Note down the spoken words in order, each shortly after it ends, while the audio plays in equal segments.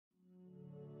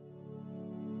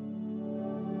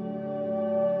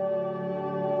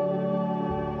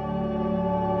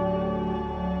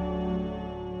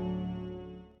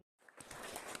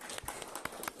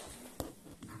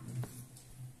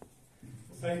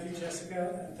Thank you,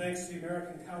 Jessica, and thanks to the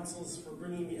American Councils for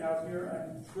bringing me out here.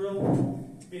 I'm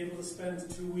thrilled to be able to spend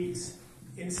 2 weeks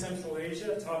in Central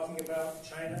Asia talking about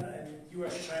China and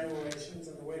U.S.-China relations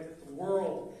and the way that the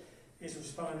world is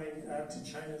responding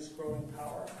to China's growing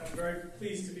power. I'm very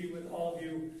pleased to be with all of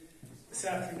you this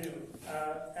afternoon.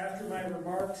 After my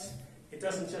remarks, it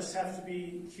doesn't just have to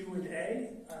be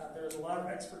Q&A. There's a lot of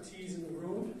expertise in the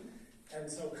room, and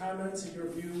so comments and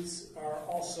your views are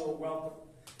also welcome.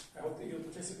 I hope that you'll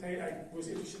participate. I was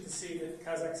interested to see that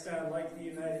Kazakhstan, like the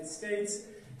United States,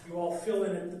 you all fill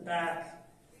in at the back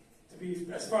to be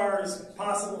as far as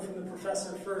possible from the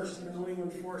professor first, and then only when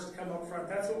forced to come up front.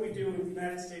 That's what we do in the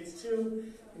United States too,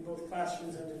 in both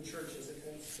classrooms and in churches. It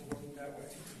tends to work that way.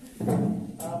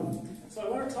 So I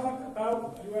want to talk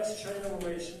about U.S.-China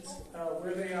relations,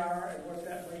 where they are and what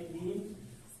that might mean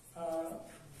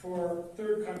for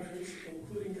third countries,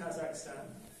 including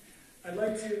Kazakhstan. I'd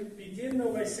like to begin,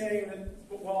 though, by saying that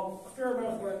while a fair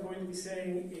amount of what I'm going to be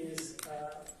saying is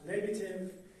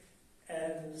negative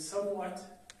and somewhat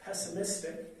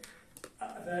pessimistic,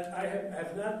 that I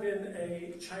have not been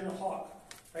a China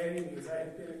hawk by any means. I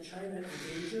have been a China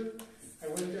engager. I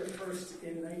went there first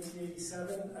in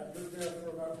 1987. I've lived there for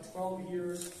about 12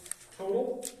 years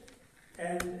total,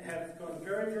 and have gone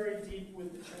very, very deep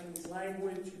with the Chinese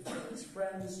language, with Chinese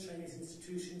friends, Chinese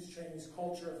institutions, Chinese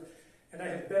culture, and I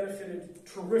have benefited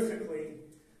terrifically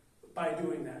by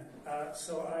doing that.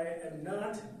 So I am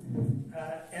not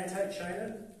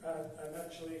anti-China. I'm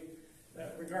actually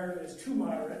regarded as too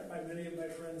moderate by many of my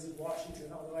friends in Washington,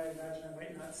 although I imagine I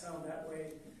might not sound that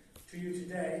way to you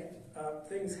today.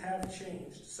 Things have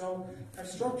changed. So I've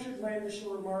structured my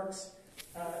initial remarks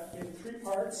in 3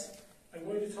 parts. I'm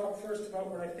going to talk first about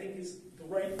what I think is the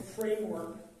right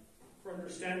framework for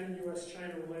understanding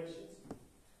U.S.-China relations.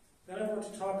 Then I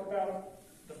want to talk about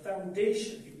the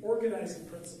foundation, the organizing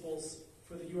principles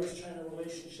for the U.S.-China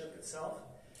relationship itself,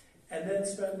 and then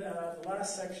spend the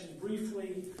last section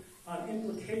briefly on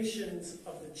implications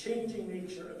of the changing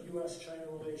nature of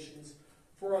U.S.-China relations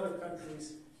for other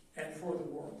countries and for the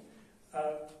world.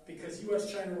 Because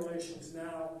U.S.-China relations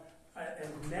now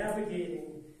and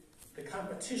navigating the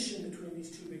competition between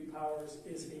these 2 big powers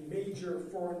is a major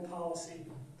foreign policy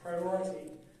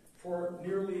priority for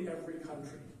nearly every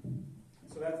country.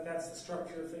 So that's the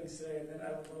structure of things today, and then I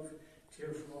would love to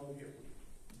hear from all of you.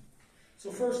 So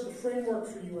first, the framework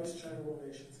for U.S.-China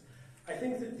relations. I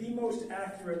think that the most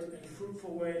accurate and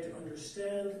fruitful way to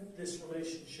understand this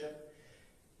relationship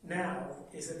now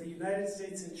is that the United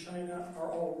States and China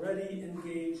are already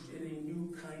engaged in a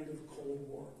new kind of Cold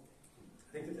War.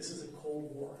 I think that this is a Cold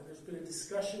War. There's been a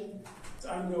discussion that's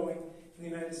ongoing in the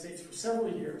United States for several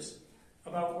years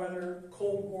about whether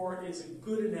Cold War is a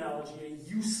good analogy, a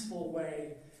useful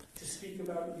way to speak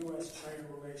about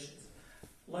U.S.-China relations.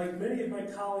 Like many of my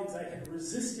colleagues, I had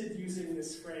resisted using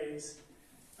this phrase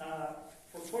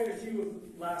for quite a few of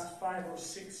the last 5 or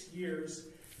 6 years,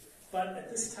 but at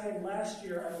this time last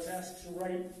year, I was asked to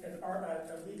write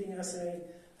a leading essay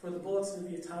for the Bulletin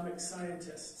of the Atomic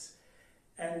Scientists.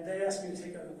 And they asked me to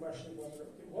take on the question of whether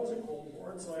it was a Cold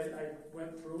War. And so I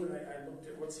went through and I looked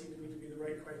at what seemed to me to be the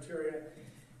right criteria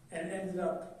and ended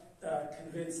up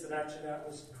convinced that actually that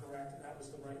was correct and that was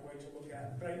the right way to look at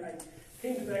it. But I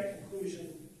came to that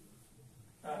conclusion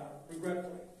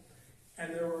regrettably.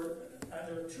 And there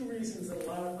are 2 reasons that a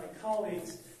lot of my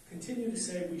colleagues continue to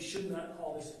say we should not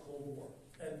call this a Cold War.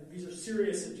 And these are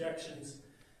serious objections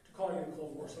to calling it a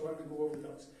Cold War, so I'm going to go over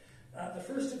those. The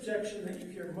first objection that you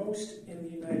hear most in the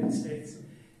United States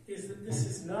is that this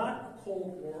is not a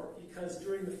Cold War because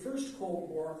during the first Cold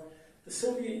War, the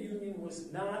Soviet Union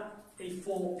was not a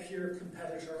full peer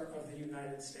competitor of the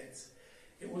United States.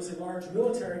 It was a large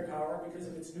military power because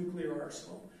of its nuclear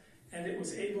arsenal, and it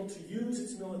was able to use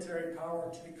its military power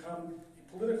to become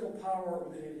a political power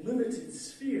within a limited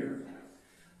sphere,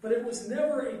 but it was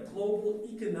never a global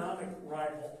economic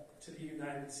rival to the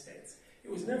United States. It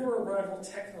was never a rival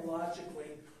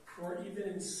technologically or even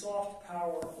in soft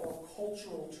power or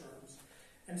cultural terms.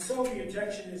 And so the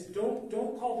objection is don't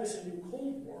call this a new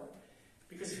Cold War,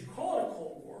 because if you call it a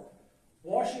Cold War,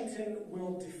 Washington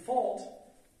will default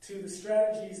to the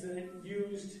strategies that it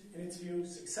used, in its view,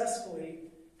 successfully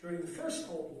during the first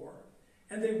Cold War,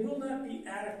 and they will not be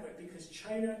adequate because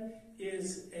China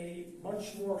is a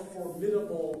much more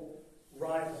formidable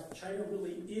rival. China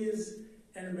really is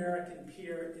an American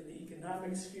peer in the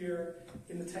economic sphere,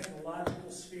 in the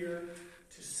technological sphere,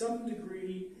 to some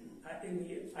degree in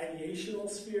the ideational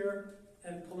sphere,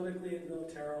 and politically and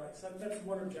militarily. So that's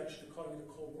one objection to calling it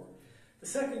a Cold War. The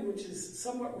second, which is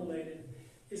somewhat related,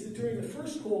 is that during the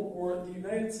first Cold War, the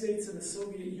United States and the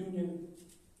Soviet Union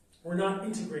were not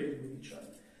integrated with each other.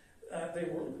 they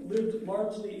lived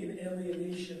largely in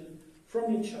alienation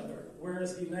from each other,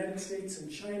 whereas the United States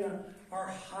and China are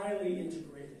highly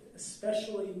integrated,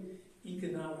 especially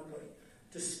economically.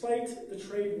 Despite the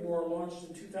trade war launched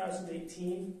in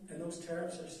 2018, and those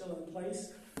tariffs are still in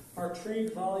place, our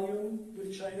trade volume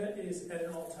with China is at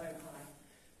an all-time high.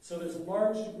 So there's a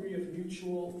large degree of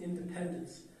mutual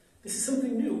independence. This is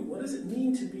something new. What does it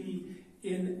mean to be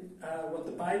in what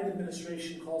the Biden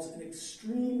administration calls an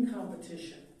extreme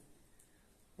competition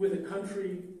with a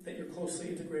country that you're closely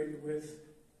integrated with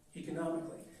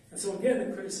economically? And so again,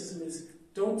 the criticism is,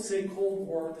 don't say Cold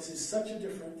War. This is such a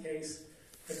different case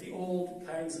that the old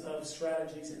kinds of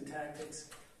strategies and tactics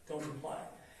don't apply.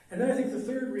 And then I think the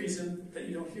third reason that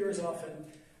you don't hear as often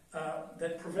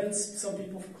that prevents some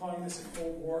people from calling this a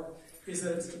Cold War is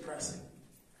that it's depressing.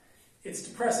 It's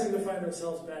depressing to find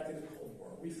ourselves back in the Cold War.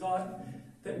 We thought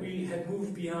that we had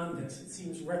moved beyond this. It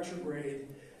seems retrograde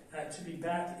to be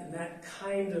back in that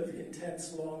kind of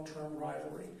intense long-term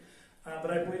rivalry.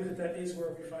 But I believe that that is where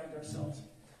we find ourselves.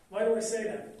 Why do I say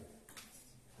that?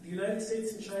 The United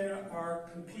States and China are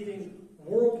competing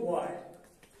worldwide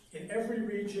in every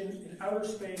region, in outer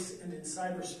space and in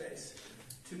cyberspace,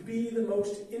 to be the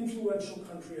most influential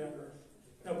country on Earth.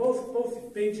 Now,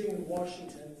 both Beijing and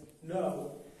Washington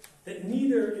know that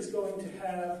neither is going to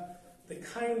have the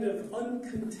kind of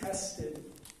uncontested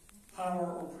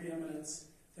power or preeminence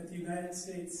that the United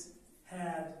States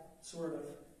had, sort of,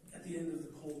 at the end of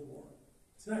the Cold War.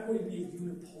 It's not going to be a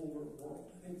unipolar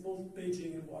world. I think both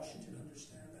Beijing and Washington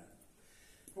understand that.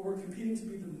 But we're competing to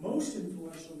be the most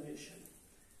influential nation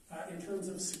in terms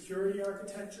of security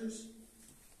architectures,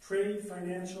 trade,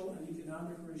 financial, and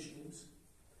economic regimes.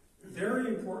 Very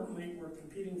importantly, we're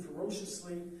competing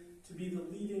ferociously to be the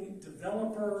leading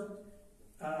developer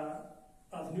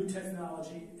of new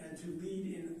technology and to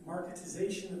lead in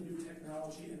marketization of new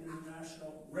technology and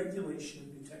international regulation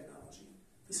of new technology.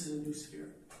 This is a new sphere.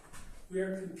 We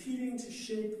are competing to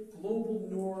shape global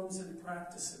norms and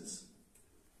practices,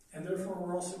 and therefore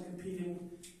we're also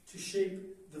competing to shape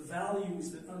the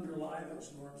values that underlie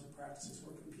those norms and practices.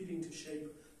 We're competing to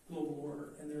shape global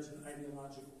order, and there's an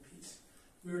ideological piece.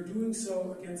 We are doing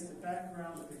so against a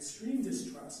background of extreme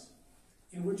distrust,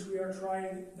 in which we are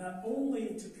trying not only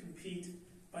to compete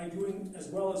by doing as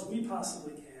well as we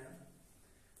possibly can,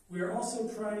 we are also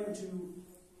trying to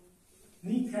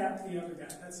kneecap the other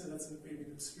guy. That's maybe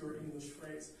an obscure English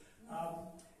phrase.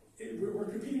 We're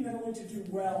competing not only to do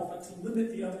well, but to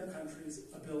limit the other country's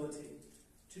ability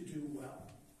to do well.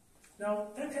 Now,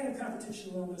 that kind of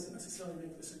competition alone doesn't necessarily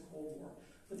make this a Cold War,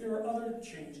 but there are other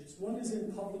changes. One is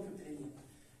in public opinion.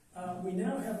 We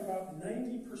now have about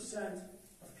 90%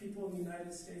 of people in the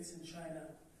United States and China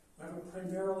who have a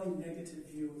primarily negative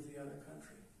view of the other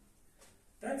country.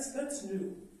 That's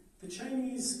new. The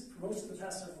Chinese, for most of the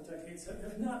past several decades,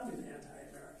 have not been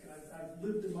anti-American. I've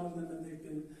lived among them, and they've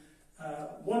been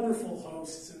wonderful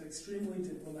hosts and extremely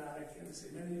diplomatic, and I say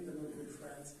many of them are good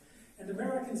friends. And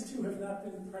Americans, too, have not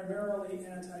been primarily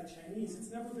anti-Chinese.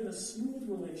 It's never been a smooth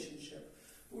relationship,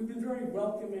 but we've been very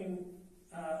welcoming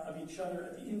of each other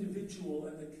at the individual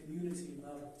and the community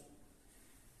level.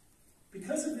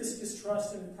 Because of this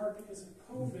distrust, and in part because of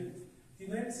COVID, the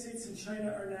United States and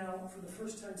China are now, for the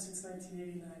first time since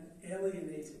 1979,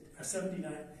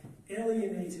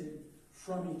 alienated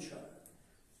from each other.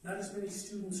 Not as many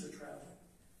students are traveling.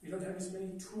 We don't have as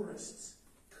many tourists,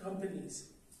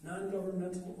 companies,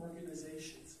 non-governmental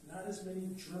organizations, not as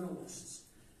many journalists.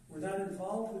 We're not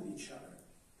involved with each other.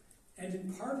 And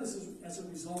in part as a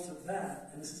result of that,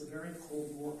 and this is a very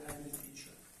Cold War kind of feature,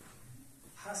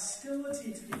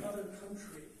 hostility to the other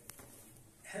country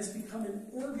has become an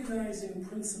organizing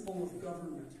principle of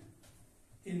government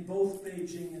in both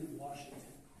Beijing and Washington.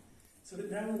 So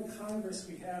that now in Congress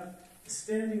we have a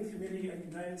standing committee on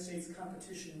United States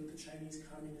competition with the Chinese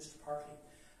Communist Party.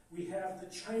 We have the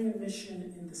China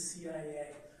mission in the CIA.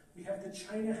 We have the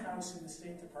China House in the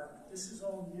State Department. This is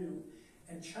all new.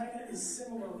 And China is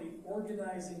similarly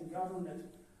organizing government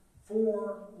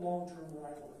for long-term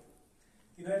rivalry.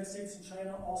 The United States and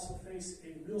China also face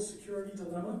a real security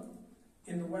dilemma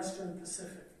in the Western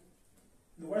Pacific.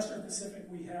 In the Western Pacific,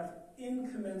 we have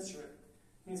incommensurate,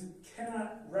 means we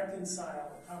cannot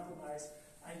reconcile or compromise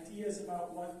ideas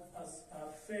about what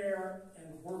a fair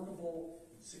and workable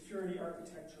security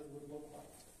architecture would look like.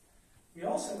 We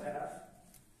also have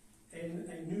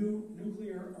a new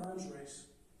nuclear arms race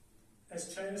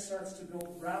as China starts to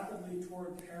build rapidly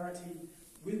toward parity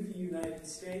with the United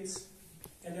States,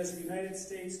 and as the United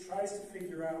States tries to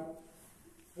figure out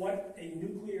what a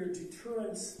nuclear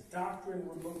deterrence doctrine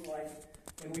would look like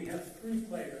when we have 3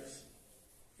 players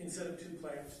instead of 2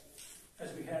 players,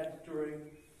 as we had during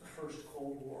the First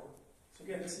Cold War. So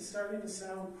again, this is starting to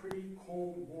sound pretty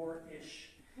Cold War-ish.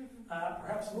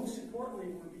 Perhaps most importantly,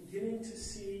 we're beginning to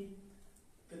see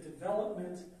the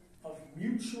development of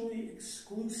mutually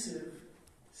exclusive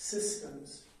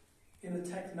systems in the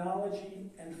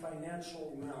technology and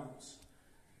financial realms.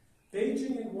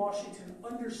 Beijing and Washington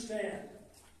understand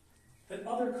that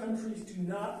other countries do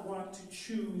not want to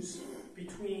choose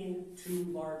between two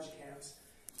large camps.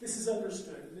 This is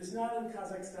understood. It is not in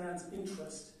Kazakhstan's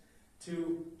interest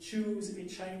to choose a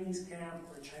Chinese camp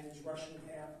or a Chinese-Russian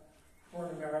camp or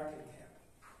an American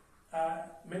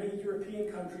camp. Many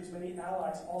European countries, many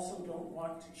allies also don't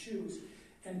want to choose.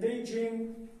 And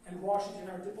Beijing and Washington,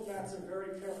 our diplomats are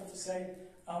very careful to say,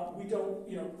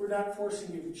 we're not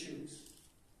forcing you to choose.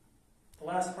 The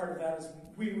last part of that is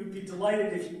we would be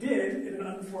delighted if you did in an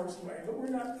unforced way, but we're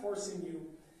not forcing you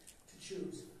to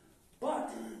choose.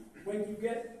 But when you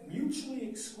get mutually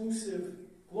exclusive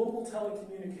global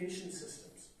telecommunication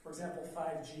systems, for example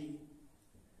 5G,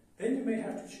 then you may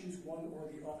have to choose one or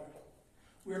the other.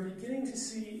 We're beginning to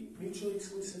see mutually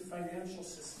exclusive financial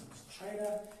systems.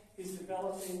 China is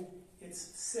developing its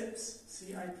CIPS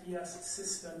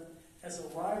system as a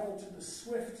rival to the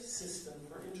SWIFT system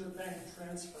for interbank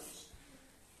transfers.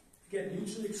 Again,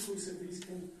 mutually exclusive, these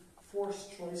can force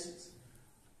choices.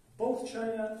 Both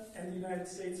China and the United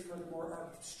States, furthermore, are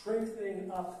strengthening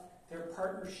up their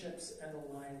partnerships and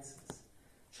alliances.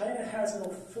 China has no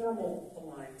formal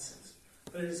alliances,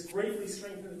 but it has greatly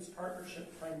strengthened its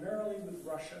partnership primarily with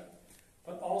Russia,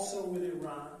 but also with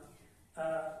Iran,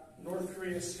 North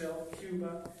Korea still,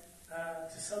 Cuba,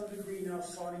 to some degree now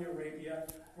Saudi Arabia.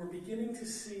 We're beginning to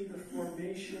see the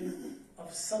formation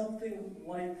of something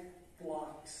like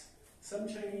blocs. Some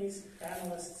Chinese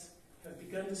analysts have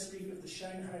begun to speak of the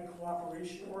Shanghai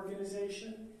Cooperation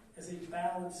Organization as a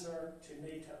balancer to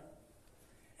NATO.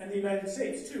 And the United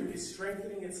States, too, is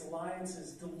strengthening its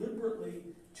alliances deliberately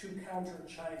to counter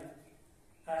China.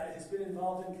 It has been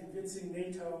involved in convincing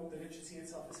NATO that it should see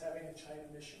itself as having a China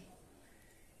mission.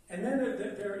 And then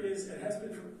there is, and has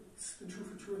been true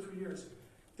for 2 or 3 years,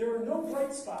 there are no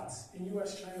bright spots in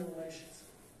U.S.-China relations.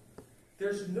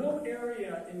 There's no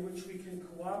area in which we can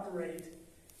cooperate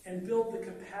and build the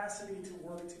capacity to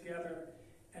work together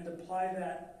and apply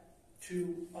that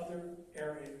to other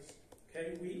areas.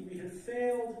 Okay, we have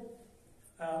failed,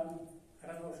 I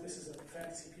don't know if this is a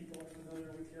fantasy people are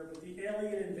familiar with here, but the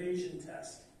alien invasion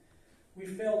test. We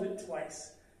failed it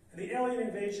twice. And the alien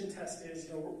invasion test is,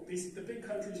 the big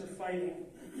countries are fighting,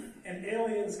 and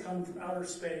aliens come from outer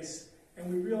space, and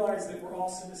we realize that we're all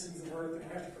citizens of Earth and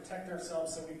we have to protect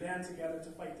ourselves, so we band together to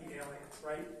fight the aliens,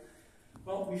 right?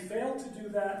 Well, we failed to do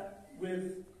that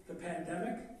with the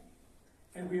pandemic,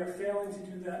 and we are failing to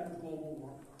do that with global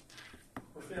warming.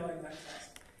 We're failing that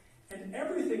test. And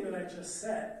everything that I just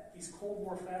said, these Cold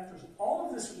War factors, all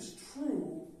of this was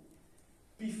true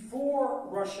before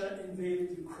Russia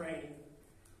invaded Ukraine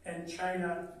and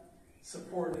China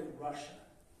supported Russia.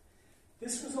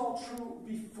 This was all true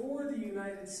before the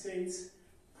United States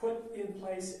put in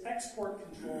place export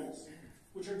controls,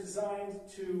 which are designed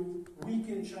to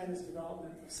weaken China's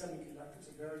development of semiconductors,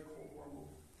 a very Cold War move.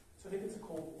 So I think it's a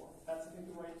Cold War. That's, I think,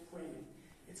 the right framing.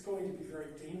 It's going to be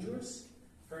very dangerous,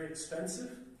 very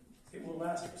expensive. It will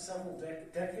last for several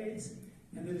decades,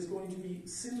 and it is going to be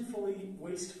sinfully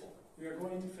wasteful. We are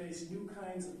going to face new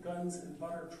kinds of guns and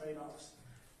butter trade-offs,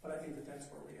 but I think that that's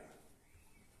where we are.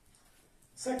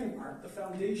 Second part, the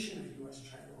foundation of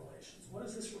U.S.-China relations. What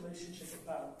is this relationship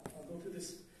about? I'll go through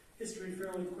this history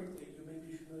fairly quickly. You may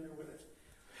be familiar with it.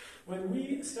 When we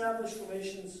established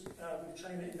relations with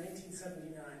China in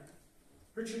 1979,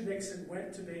 Richard Nixon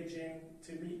went to Beijing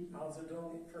to meet Mao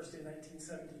Zedong first in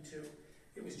 1972.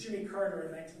 It was Jimmy Carter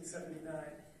in 1979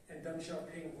 and Deng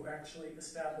Xiaoping who actually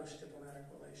established diplomatic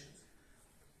relations.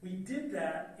 We did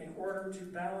that in order to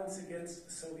balance against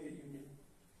the Soviet Union.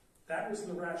 That was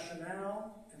the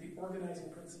rationale and the organizing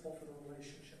principle for the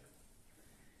relationship.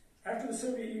 After the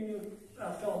Soviet Union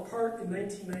fell apart in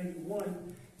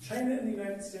 1991, China and the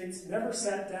United States never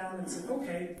sat down and said,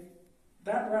 okay,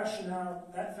 that rationale,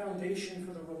 that foundation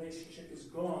for the relationship is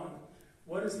gone.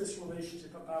 What is this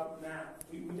relationship about now?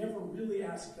 We never really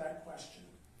asked that question.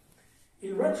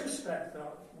 In retrospect,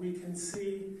 though, we can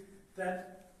see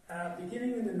that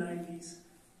beginning in the 90s,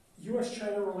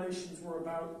 U.S.-China relations were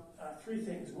about 3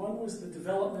 things. One was the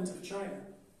development of China,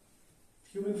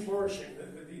 human flourishing,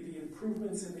 the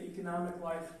improvements in the economic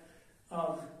life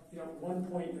of, one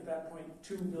point, at that point,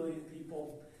 2 billion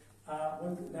people,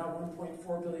 now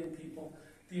 1.4 billion people.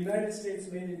 The United States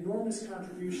made enormous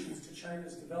contributions to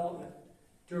China's development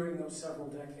during those several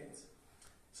decades.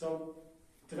 So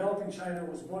developing China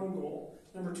was one goal.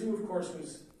 Number two, of course,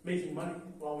 was making money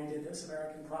while we did this.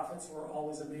 American profits were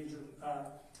always a major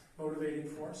motivating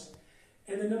force.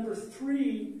 And then number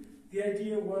three, the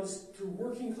idea was through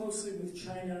working closely with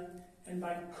China and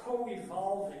by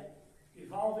evolving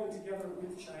together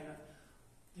with China,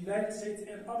 the United States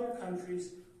and other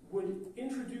countries would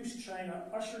introduce China,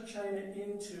 usher China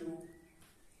into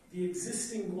the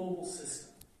existing global system.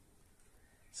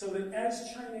 So that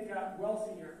as China got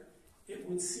wealthier, it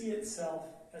would see itself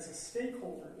as a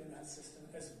stakeholder in that system,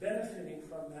 as benefiting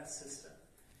from that system,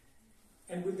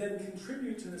 and would then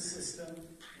contribute to the system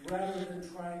rather than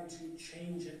trying to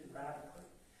change it radically.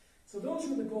 So those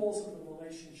were the goals of the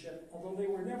relationship, although they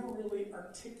were never really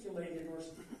articulated or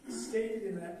stated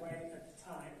in that way at the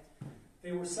time.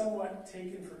 They were somewhat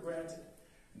taken for granted.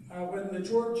 When the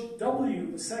George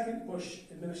W., the second Bush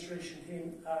administration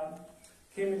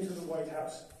came into the White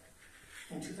House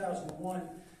in 2001,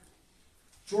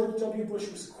 George W. Bush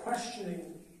was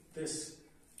questioning this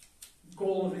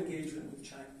goal of engagement with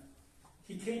China.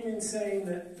 He came in saying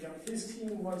that his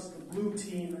team was the blue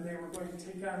team and they were going to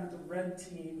take on the red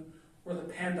team or the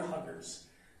panda huggers,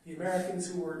 the Americans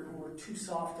who were too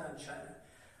soft on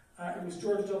China. It was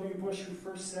George W. Bush who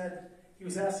first said, he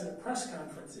was asked at a press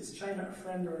conference, is China a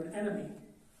friend or an enemy?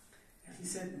 And he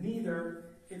said, neither,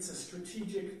 it's a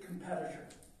strategic competitor.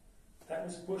 That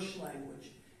was Bush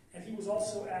language. And he was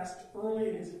also asked early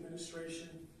in his administration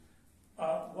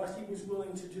what he was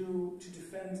willing to do to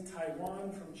defend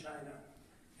Taiwan from China.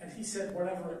 And he said,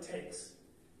 whatever it takes.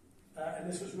 And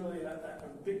this was really a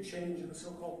big change in the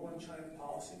so-called one China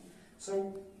policy.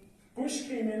 So Bush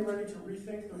came in ready to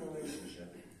rethink the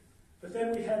relationship. But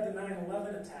then we had the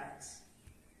 9/11 attacks.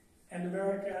 And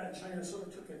America and China sort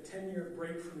of took a 10-year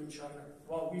break from each other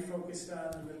while we focused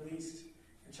on the Middle East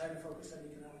and China focused on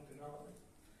economic development.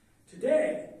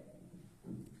 Today,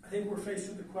 I think we're faced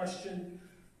with the question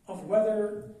of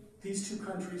whether these two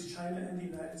countries, China and the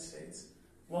United States,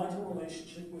 want a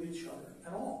relationship with each other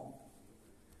at all.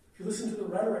 If you listen to the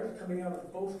rhetoric coming out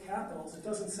of both capitals, it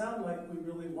doesn't sound like we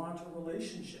really want a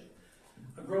relationship.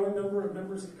 A growing number of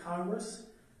members of Congress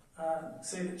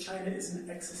say that China is an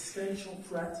existential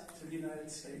threat to the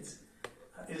United States.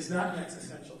 It is not an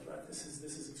existential threat. This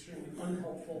is extremely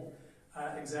unhelpful,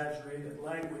 exaggerated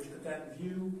language, but that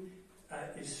view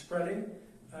is spreading.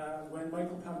 When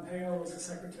Michael Pompeo was the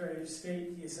Secretary of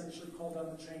State, he essentially called on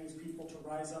the Chinese people to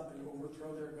rise up and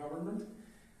overthrow their government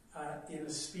in a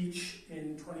speech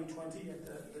in 2020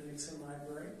 at the Nixon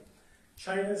Library.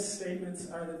 China's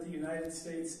statements are that the United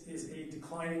States is a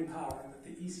declining power, that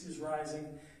the East is rising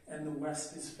and the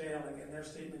West is failing. And their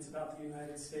statements about the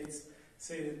United States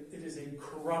say that it is a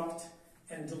corrupt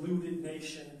and deluded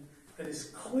nation that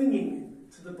is clinging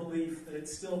to the belief that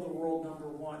it's still the world number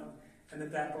one and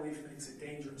that belief makes it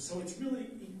dangerous. So it's really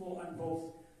equal on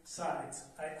both sides.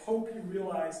 I hope you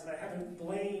realize that I haven't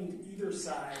blamed either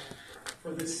side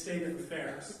for this state of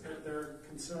affairs. There are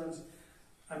concerns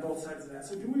on both sides of that.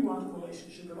 So do we want a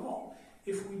relationship at all?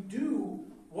 If we do,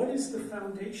 what is the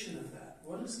foundation of that?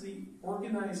 What is the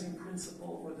organizing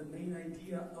principle or the main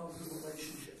idea of the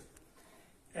relationship?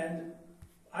 And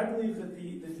I believe that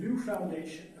the new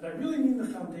foundation, and I really mean the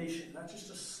foundation, not just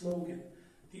a slogan,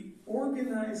 the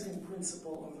organizing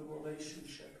principle of the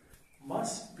relationship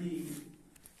must be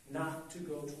not to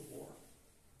go to war.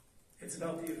 It's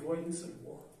about the avoidance of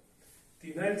war. The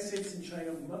United States and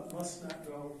China must not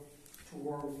go to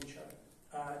war with each other.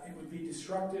 It would be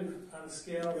destructive on a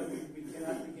scale that we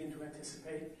cannot begin to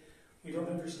anticipate. We don't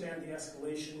understand the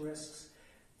escalation risks.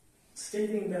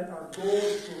 Stating that our goal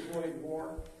is to avoid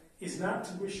war is not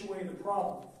to wish away the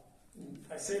problem.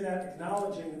 I say that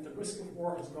acknowledging that the risk of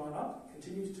war has gone up,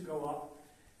 continues to go up,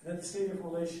 and that the state of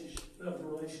the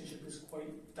relationship is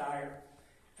quite dire.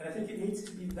 And I think it needs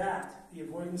to be that, the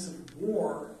avoidance of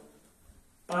war,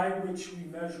 by which we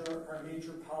measure our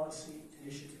major policy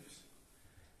initiatives.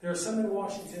 There are some in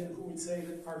Washington who would say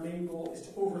that our main goal is to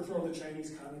overthrow the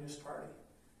Chinese Communist Party.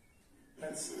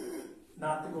 That's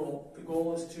not the goal. The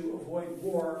goal is to avoid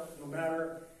war, no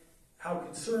matter how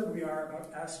concerned we are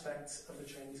about aspects of the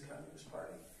Chinese Communist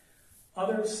Party.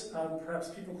 Others, perhaps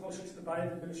people closer to the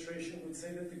Biden administration, would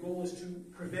say that the goal is to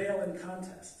prevail in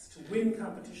contests, to win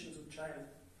competitions with China.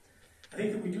 I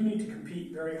think that we do need to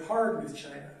compete very hard with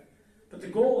China, but the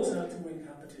goal is not to win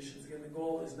competitions. Again, the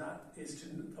goal is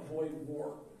to avoid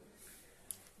war.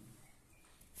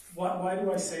 Why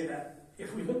do I say that?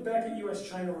 If we look back at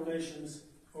U.S.-China relations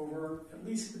over at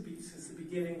least since the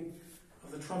beginning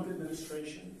of the Trump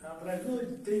administration, but I'd really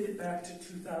date it back to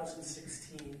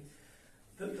 2016.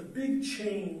 The big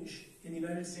change in the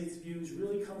United States' views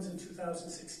really comes in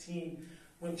 2016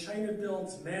 when China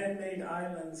builds man-made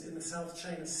islands in the South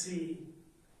China Sea,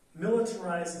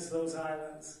 militarizes those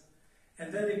islands,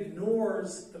 and then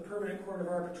ignores the Permanent Court of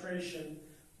Arbitration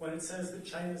when it says that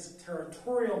China's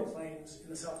territorial claims in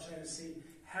the South China Sea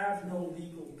have no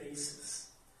legal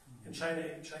basis. And China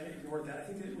ignored that. I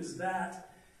think it was that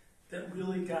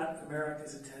really got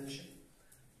America's attention.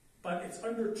 But it's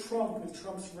under Trump, with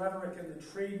Trump's rhetoric and the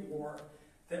trade war,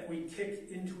 that we kick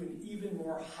into an even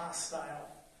more hostile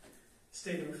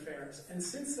state of affairs. And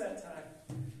since that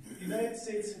time, the United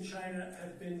States and China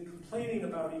have been complaining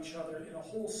about each other in a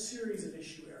whole series of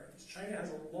issue areas. China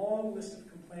has a long list of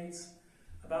complaints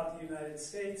about the United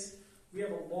States. We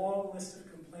have a long list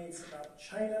of complaints about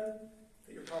China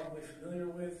that you're probably familiar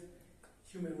with.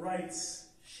 Human rights,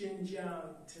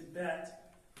 Xinjiang,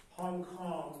 Tibet, Hong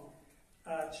Kong,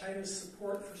 China's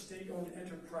support for state-owned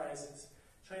enterprises,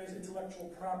 China's intellectual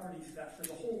property theft. There's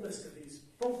a whole list of these.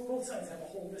 Both sides have a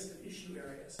whole list of issue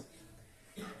areas.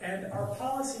 And our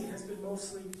policy has been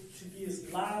mostly to be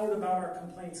as loud about our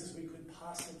complaints as we could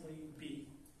possibly be.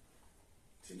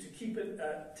 To keep it,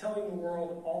 telling the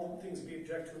world all the things we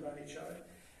object to about each other.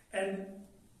 And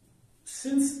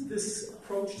since this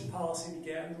approach to policy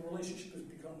began, the relationship has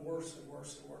become worse and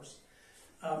worse and worse.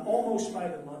 Almost by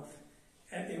the month,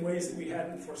 and in ways that we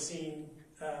hadn't foreseen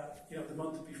the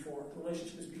month before. The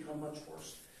relationship has become much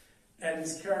worse and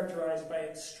is characterized by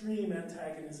extreme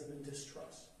antagonism and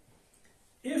distrust.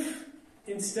 If,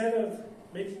 instead of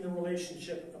making the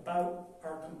relationship about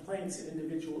our complaints in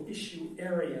individual issue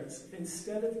areas,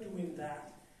 instead of doing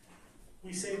that,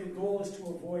 we say the goal is to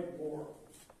avoid war,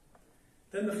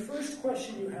 then the first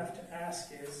question you have to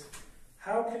ask is,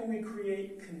 how can we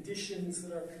create conditions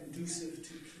that are conducive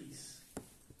to peace?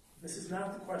 This is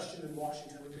not the question in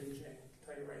Washington or Beijing,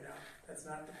 I'll tell you right now. That's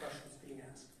not the question that's being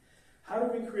asked. How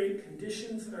do we create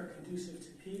conditions that are conducive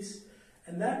to peace?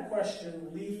 And that question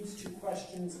leads to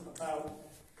questions about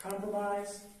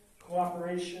compromise,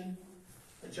 cooperation,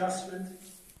 adjustment,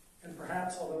 and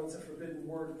perhaps, although it's a forbidden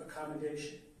word,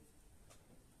 accommodation.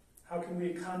 How can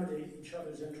we accommodate each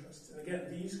other's interests? And again,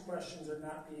 these questions are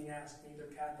not being asked in either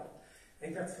capital. I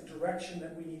think that's the direction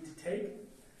that we need to take,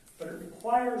 but it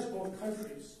requires both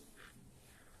countries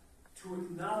to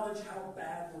acknowledge how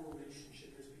bad the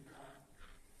relationship has become.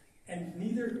 And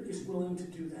neither is willing to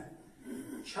do that.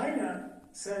 China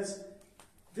says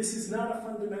this is not a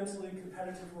fundamentally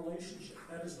competitive relationship.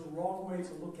 That is the wrong way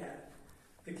to look at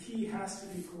it. The key has to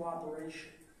be cooperation.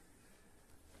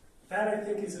 That, I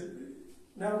think, is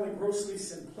not only grossly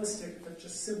simplistic, but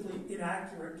just simply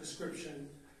inaccurate description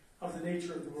of the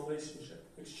nature of the relationship,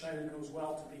 which China knows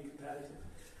well to be competitive.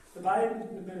 The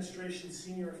Biden administration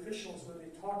senior officials, when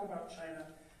they talk about China,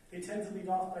 they tend to lead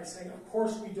off by saying, of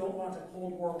course we don't want a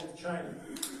Cold War with China.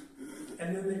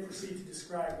 And then they proceed to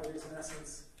describe what is, in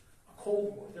essence, a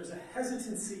Cold War. There's a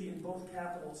hesitancy in both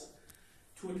capitals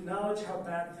to acknowledge how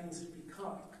bad things have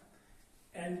become.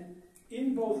 And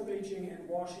in both Beijing and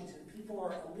Washington, people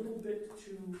are a little bit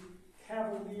too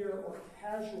cavalier or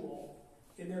casual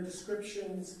in their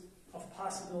descriptions of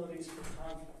possibilities for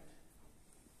conflict.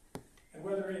 And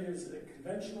whether it is a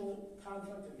conventional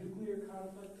conflict, a nuclear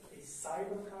conflict, a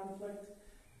cyber conflict,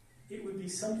 it would be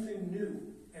something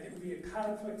new. And it would be a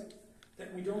conflict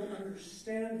that we don't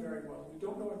understand very well. We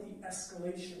don't know what the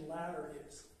escalation ladder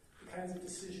is, the kinds of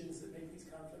decisions that make these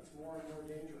conflicts more and more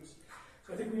dangerous.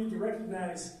 So I think we need to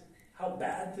recognize how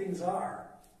bad things are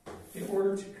in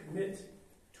order to commit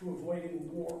to avoiding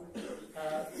war.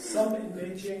 Some in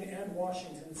Beijing and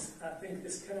Washington think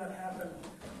this cannot happen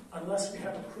unless we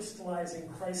have a crystallizing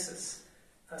crisis,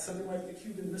 something like the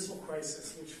Cuban Missile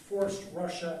Crisis, which forced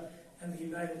Russia and the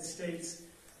United States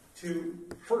to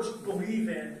first believe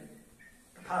in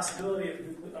the possibility of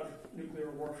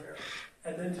nuclear warfare,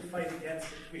 and then to fight against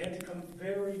it. We had to come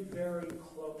very, very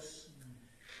close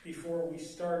before we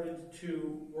started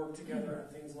to work together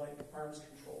on things like arms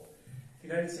control. The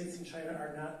United States and China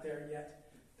are not there yet.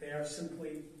 They are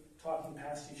simply talking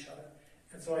past each other.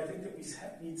 And so I think that we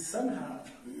need somehow,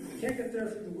 if we can't get there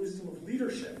through the wisdom of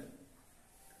leadership,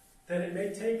 then it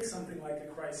may take something like a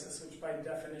crisis, which by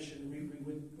definition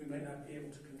we might not be able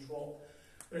to control.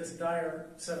 But it's a dire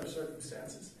set of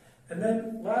circumstances. And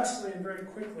then lastly, and very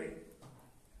quickly,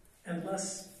 and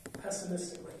less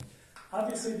pessimistically,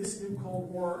 obviously this new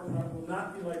Cold War will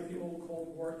not be like the old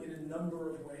Cold War in a number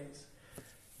of ways.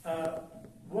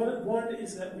 One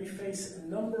is that we face a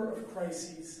number of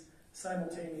crises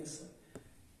simultaneously.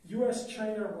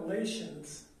 U.S.-China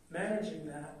relations, managing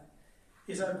that,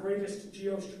 is our greatest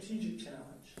geostrategic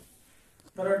challenge.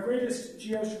 But our greatest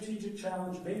geostrategic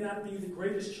challenge may not be the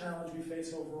greatest challenge we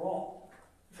face overall.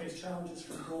 We face challenges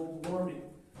from global warming,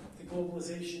 the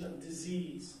globalization of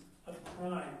disease, of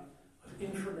crime, of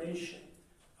information,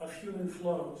 of human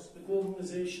flows, the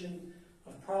globalization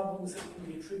of problems that can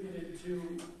be attributed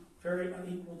to very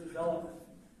unequal development.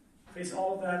 Face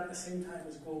all of that at the same time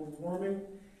as global warming,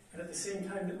 and at the same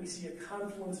time that we see a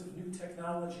confluence of new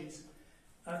technologies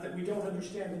that we don't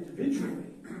understand individually,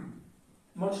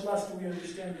 much less do we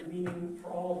understand the meaning for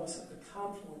all of us of the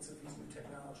confluence of these new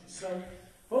technologies. So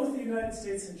both the United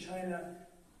States and China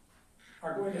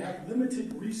are going to have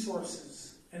limited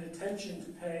resources and attention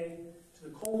to pay to the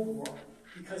Cold War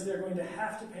because they're going to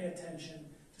have to pay attention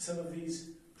to some of these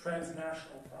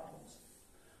transnational problems.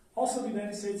 Also, the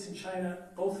United States and China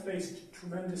both faced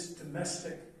tremendous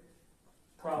domestic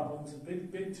problems, a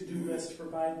big to-do list for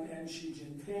Biden and Xi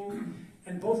Jinping,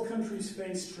 and both countries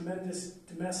faced tremendous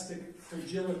domestic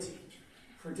fragility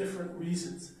for different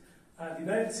reasons. The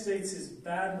United States is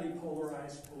badly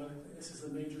polarized politically. This is a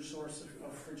major source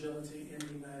of fragility in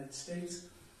the United States.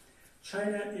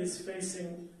 China is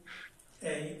facing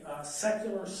a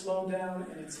secular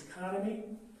slowdown in its economy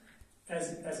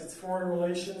as its foreign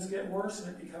relations get worse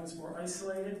and it becomes more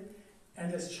isolated,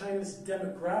 and as China's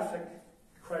demographic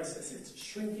crisis, its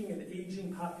shrinking and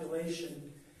aging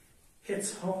population,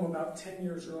 hits home about 10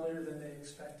 years earlier than they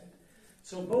expected.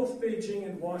 So both Beijing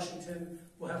and Washington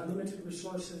will have limited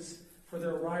resources for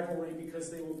their rivalry because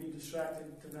they will be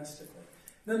distracted domestically.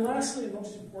 And then lastly, and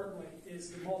most importantly,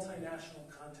 is the multinational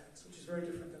context, which is very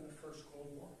different than the First Cold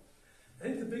War. I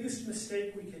think the biggest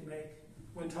mistake we can make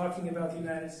when talking about the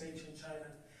United States and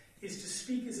China is to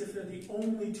speak as if they're the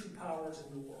only two powers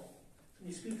in the world. When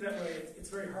you speak that way, it's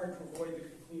very hard to avoid the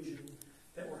conclusion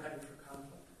that we're headed for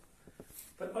conflict.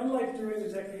 But unlike during the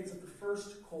decades of the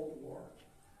First Cold War,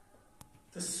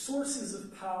 the sources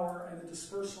of power and the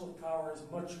dispersal of power is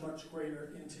much, much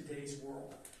greater in today's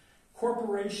world.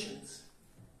 Corporations,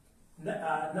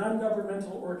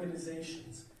 non-governmental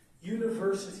organizations,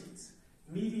 universities,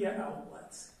 media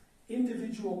outlets,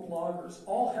 individual bloggers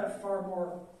all have far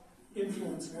more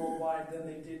influence worldwide than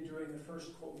they did during the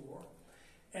First Cold War.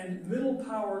 And middle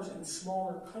powers and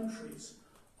smaller countries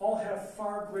all have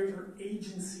far greater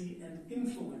agency and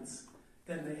influence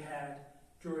than they had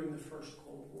during the First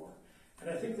Cold War. And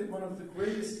I think that one of the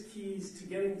greatest keys to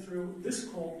getting through this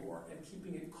Cold War and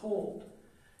keeping it cold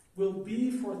will be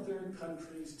for third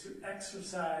countries to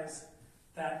exercise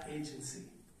that agency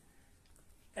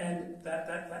and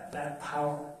that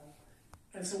power.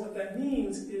 And so what that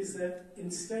means is that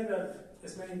instead of,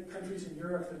 as many countries in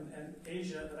Europe and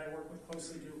Asia that I work with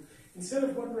closely do, instead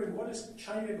of wondering what is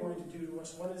China going to do to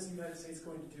us, what is the United States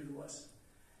going to do to us,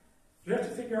 you have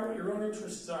to figure out what your own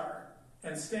interests are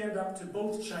and stand up to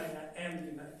both China and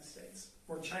the United States,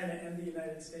 or China and the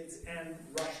United States and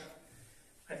Russia.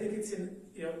 I think it's in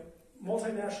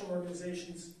multinational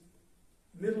organizations,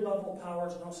 middle-level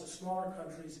powers, and also smaller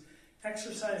countries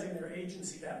exercising their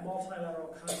agency, that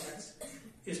multilateral context,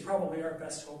 is probably our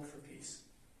best hope for peace.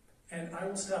 And I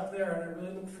will stop there, and I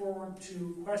really look forward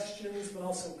to questions, but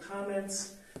also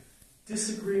comments,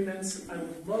 disagreements. I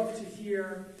would love to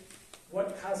hear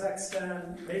what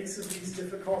Kazakhstan makes of these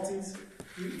difficulties.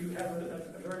 You have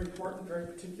a very important, very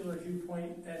particular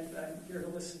viewpoint, and I'm here to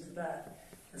listen to that.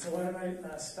 And so why don't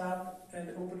I stop and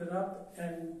open it up,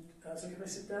 and so can I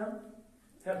sit down?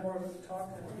 Have more of a talk?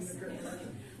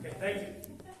 Okay, thank you.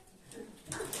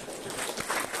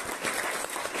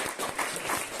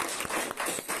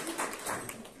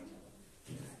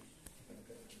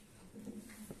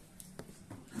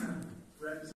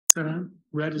 Is that on?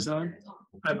 Red is on?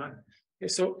 I'm on. Okay,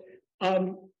 so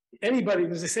anybody,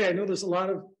 as I say, I know there's a lot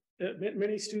of,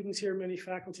 many students here, many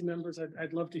faculty members.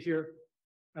 I'd love to hear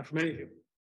from any of you.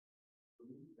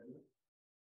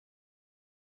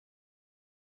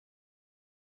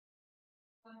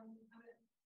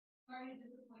 Sorry to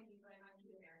disappoint you, but I'm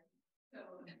actually American. So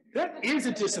that is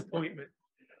a disappointment.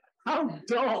 How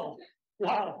dull.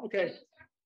 Wow, okay.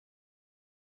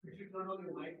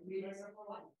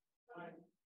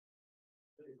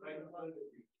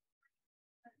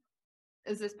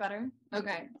 Is this better?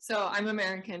 Okay, so I'm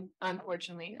American,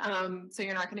 unfortunately. So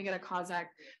you're not going to get a Kazakh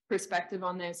perspective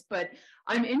on this, but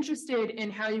I'm interested in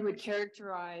how you would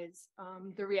characterize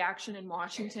the reaction in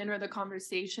Washington or the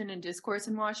conversation and discourse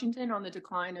in Washington on the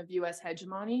decline of U.S.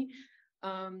 hegemony,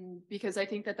 because I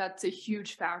think that that's a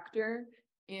huge factor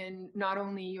in not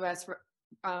only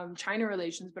U.S.-China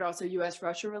relations, but also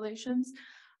U.S.-Russia relations.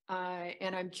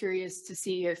 And I'm curious to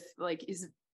see if,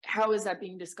 how is that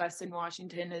being discussed in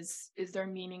Washington? Is there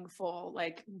meaningful,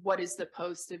 what is the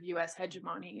post of U.S.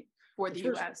 hegemony for the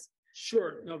U.S.?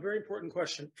 Sure, no, very important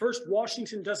question. First,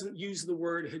 Washington doesn't use the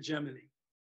word hegemony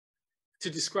to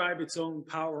describe its own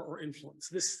power or influence.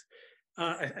 This,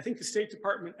 I think the State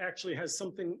Department actually has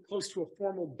something close to a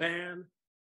formal ban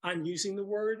on using the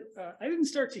word. I didn't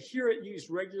start to hear it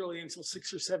used regularly until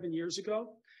 6 or 7 years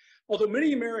ago, although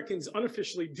many Americans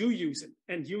unofficially do use it,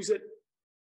 and use it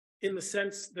in the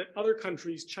sense that other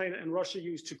countries, China and Russia,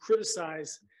 use to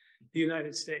criticize the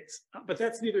United States. But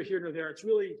that's neither here nor there. It's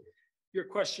really, your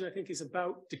question, I think, is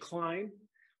about decline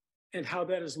and how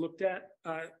that is looked at.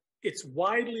 It's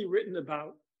widely written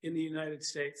about in the United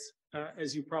States,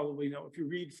 as you probably know. If you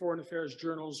read foreign affairs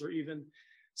journals or even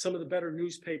some of the better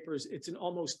newspapers, it's an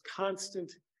almost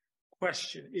constant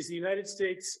question. Is the United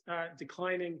States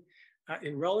declining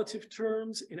in relative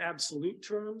terms, in absolute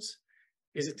terms?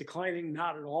 Is it declining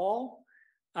not at all?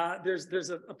 There's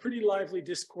a pretty lively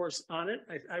discourse on it.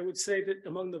 I would say that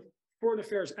among the foreign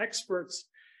affairs experts,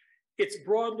 it's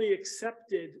broadly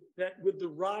accepted that with the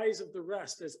rise of the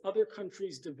rest, as other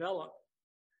countries develop,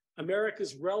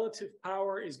 America's relative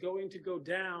power is going to go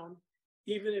down,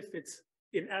 even if it's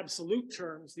in absolute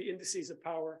terms, the indices of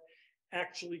power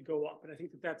actually go up. And I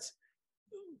think that that's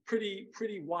pretty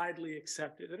widely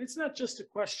accepted. And it's not just a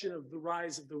question of the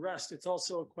rise of the rest, it's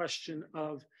also a question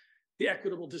of the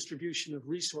equitable distribution of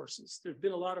resources. There's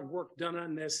been a lot of work done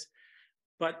on this,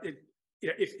 but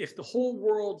if the whole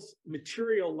world's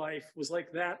material life was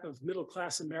like that of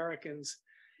middle-class Americans,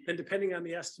 then depending on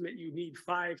the estimate, you need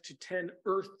 5 to 10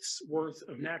 Earths worth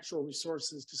of natural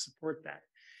resources to support that.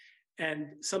 And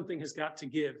something has got to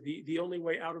give. The only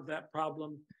way out of that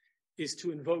problem is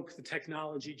to invoke the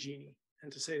technology genie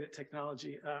and to say that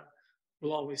technology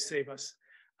will always save us.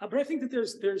 But I think that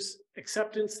there's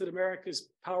acceptance that America's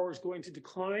power is going to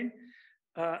decline.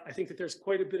 I think that there's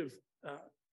quite a bit of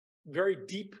very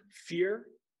deep fear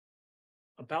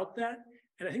about that.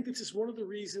 And I think this is one of the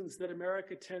reasons that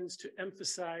America tends to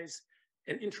emphasize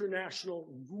an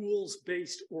international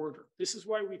rules-based order. This is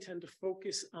why we tend to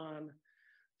focus on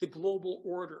the global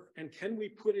order. And can we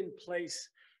put in place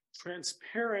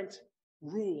transparent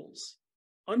rules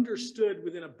understood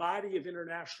within a body of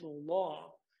international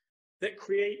law that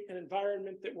create an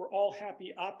environment that we're all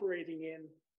happy operating in,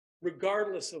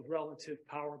 regardless of relative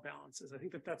power balances? I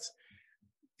think that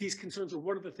these concerns are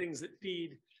one of the things that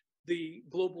feed the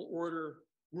global order,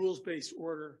 rules-based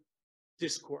order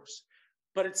discourse.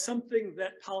 But it's something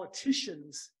that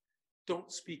politicians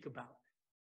don't speak about.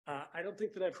 I don't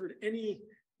think that I've heard any,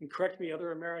 and correct me,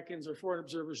 other Americans or foreign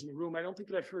observers in the room, I don't think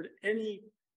that I've heard any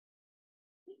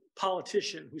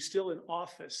politician who's still in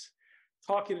office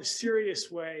talk in a serious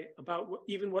way about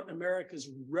even what America's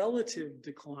relative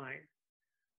decline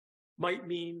might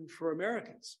mean for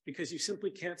Americans, because you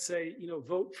simply can't say,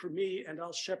 vote for me and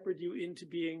I'll shepherd you into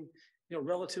being,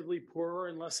 relatively poorer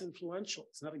and less influential.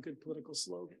 It's not a good political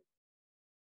slogan.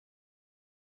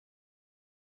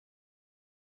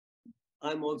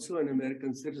 I'm also an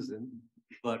American citizen,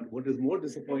 but what is more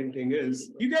disappointing is...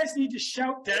 You guys need to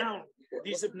shout down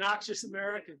these obnoxious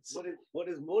Americans. What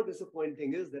is more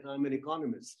disappointing is that I'm an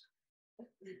economist.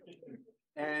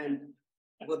 And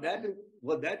what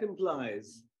that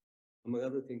implies, among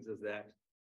other things, is that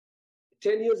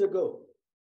 10 years ago,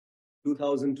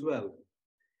 2012,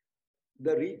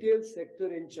 the retail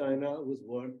sector in China was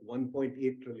worth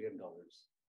 $1.8 trillion.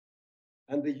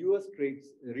 And the US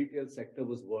retail sector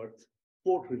was worth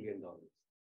 $4 trillion.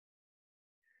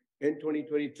 In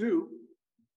 2022,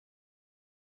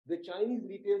 the Chinese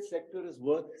retail sector is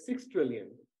worth $6 trillion,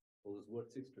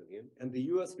 and the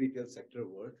US retail sector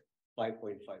worth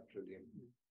 $5.5 trillion.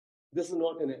 This is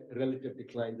not a relative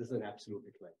decline, this is an absolute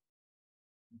decline.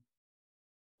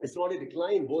 It's not a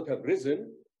decline, both have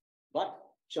risen, but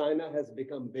China has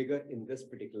become bigger in this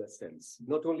particular sense.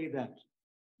 Not only that,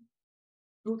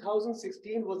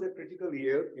 2016 was a critical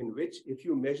year in which, if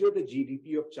you measure the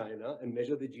GDP of China and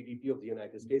measure the GDP of the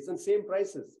United States and same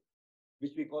prices,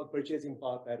 which we call purchasing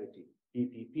power parity,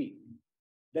 PPP,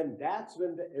 then that's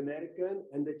when the American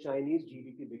and the Chinese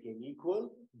GDP became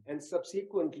equal, and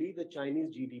subsequently the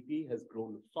Chinese GDP has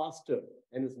grown faster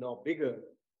and is now bigger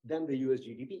than the US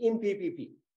GDP in PPP,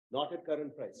 not at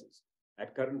current prices.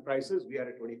 At current prices, we are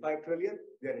at 25 trillion,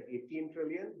 we are at 18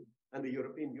 trillion, and the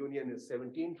European Union is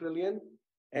 17 trillion,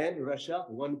 and Russia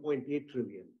 1.8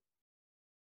 trillion.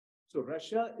 So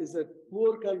Russia is a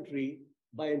poor country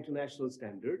by international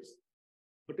standards,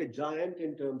 but a giant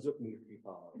in terms of military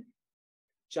power.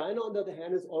 China, on the other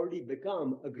hand, has already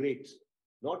become a great,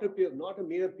 not a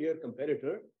mere peer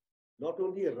competitor, not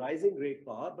only a rising great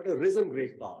power, but a risen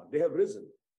great power. They have risen.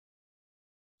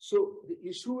 So the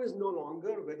issue is no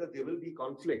longer whether there will be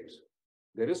conflict.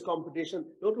 There is competition.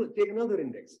 Take another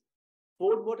index.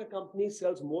 Ford Motor Company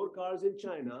sells more cars in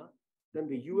China than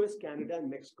the US, Canada, and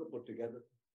Mexico put together.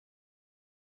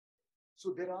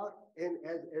 So there are, and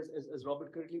as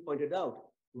Robert correctly pointed out,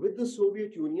 with the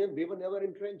Soviet Union, we were never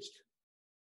entrenched.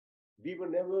 We were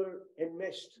never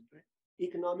enmeshed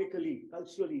economically,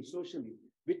 culturally, socially.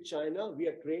 With China, we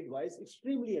are trade-wise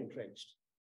extremely entrenched.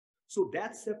 So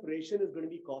that separation is going to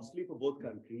be costly for both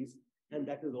countries, and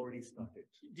that has already started.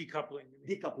 Decoupling.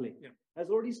 Decoupling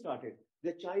has already started.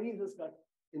 The Chinese has got,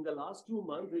 in the last 2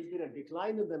 months, there's been a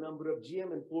decline in the number of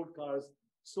GM and Ford cars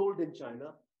sold in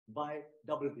China by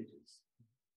double digits.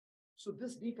 So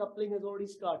this decoupling has already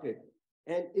started,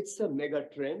 and it's a mega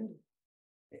trend.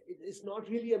 It's not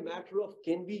really a matter of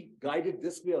can we guide it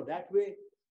this way or that way.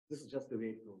 This is just the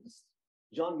way it goes.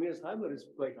 John Mearsheimer is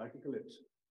quite articulate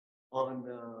on.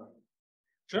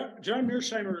 John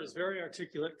Mearsheimer is very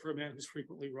articulate for a man who's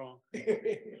frequently wrong.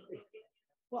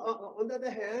 Well, on the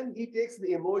other hand, he takes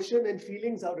the emotion and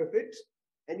feelings out of it,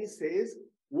 and he says,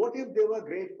 what if there were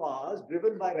great powers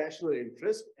driven by rational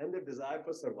interest and the desire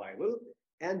for survival,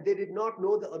 and they did not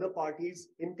know the other party's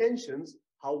intentions,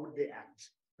 how would they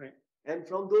act? Right. And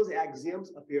from those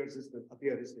axioms appear his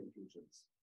conclusions.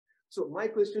 So my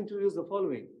question to you is the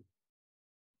following.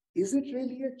 Is it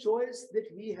really a choice that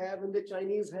we have and the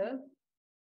Chinese have?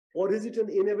 Or is it an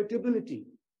inevitability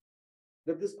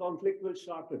that this conflict will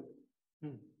sharpen?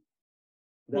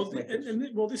 Well,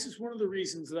 this is one of the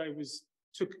reasons that I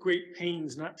took great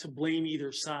pains not to blame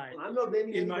either side. I'm not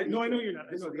blaming anybody. No, I know you're not.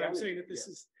 I know, but I'm saying that this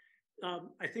is,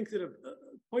 I think that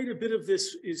quite a bit of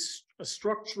this is a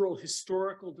structural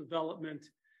historical development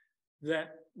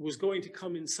that was going to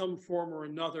come in some form or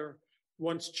another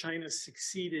once China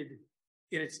succeeded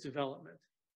in its development.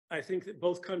 I think that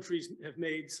both countries have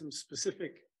made some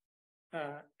specific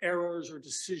errors or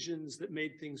decisions that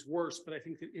made things worse, but I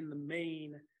think that in the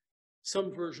main,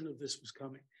 some version of this was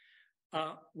coming.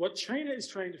 What China is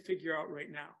trying to figure out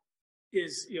right now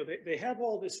is, they have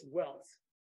all this wealth.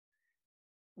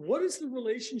 What is the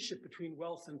relationship between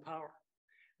wealth and power?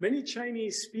 Many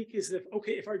Chinese speak as if,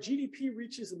 okay, if our GDP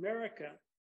reaches America,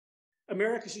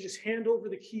 America should just hand over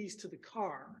the keys to the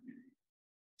car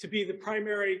to be the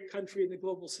primary country in the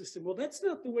global system. Well, that's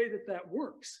not the way that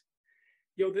works.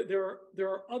 There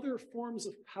are other forms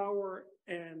of power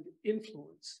and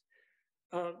influence.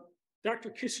 Dr.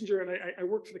 Kissinger, and I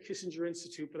work for the Kissinger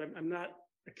Institute, but I'm not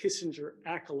a Kissinger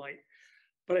acolyte,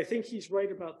 but I think he's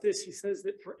right about this. He says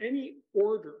that for any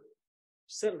order,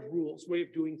 set of rules, way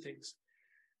of doing things,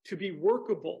 to be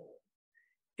workable,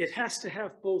 it has to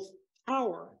have both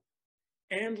power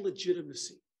and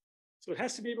legitimacy. So it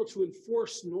has to be able to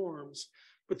enforce norms,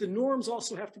 but the norms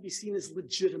also have to be seen as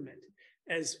legitimate,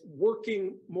 as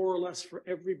working more or less for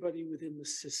everybody within the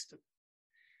system.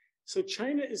 So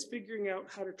China is figuring out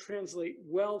how to translate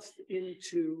wealth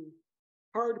into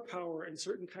hard power and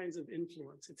certain kinds of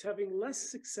influence. It's having less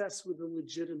success with the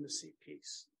legitimacy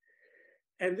piece.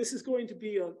 And this is going to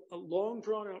be a long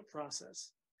drawn out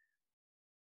process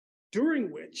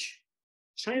during which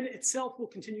China itself will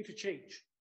continue to change.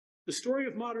 The story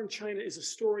of modern China is a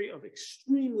story of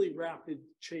extremely rapid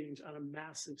change on a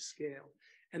massive scale.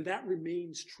 And that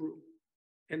remains true.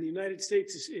 And the United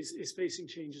States is facing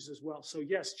changes as well. So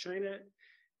yes, China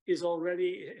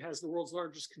has the world's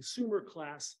largest consumer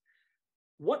class.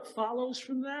 What follows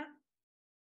from that?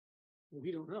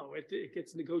 We don't know. It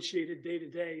gets negotiated day to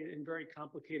day in very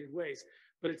complicated ways,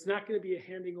 but it's not going to be a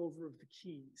handing over of the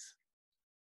keys.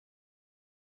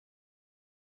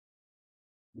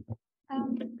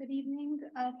 Good evening.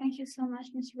 Thank you so much,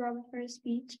 Mr. Robert, for your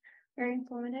speech. Very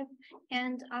informative.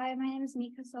 And my name is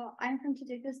Mika. So I'm from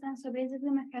Tajikistan. So basically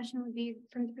my question would be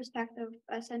from the perspective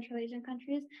of Central Asian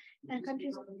countries and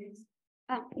countries.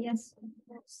 Yes.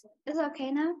 Is it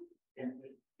okay now? Yeah.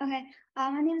 Okay.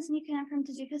 My name is Mika and I'm from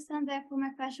Tajikistan. Therefore,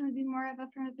 my question would be more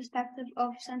from the perspective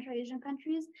of Central Asian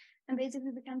countries and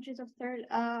basically the countries of third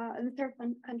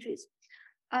countries.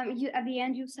 At the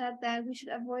end, you said that we should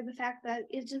avoid the fact that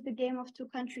it's just a game of two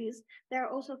countries. There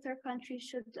are also third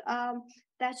countries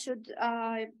that should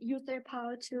use their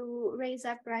power to raise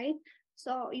up, right?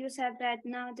 So you said that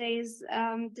nowadays,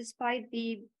 despite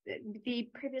the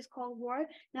previous Cold War,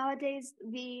 nowadays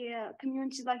the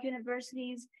communities like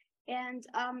universities and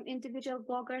individual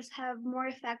bloggers have more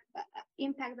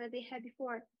impact than they had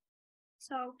before.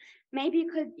 So maybe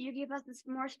could you give us this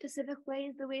more specific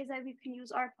ways, the ways that we can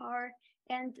use our power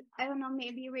and I don't know,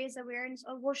 maybe raise awareness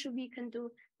of what should we can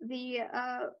do the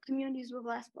communities with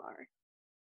less power.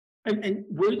 And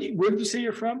where did you say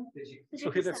you're from?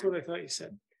 Okay, that's what I thought you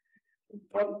said.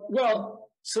 Well,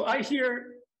 so I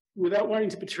hear, without wanting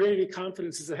to betray any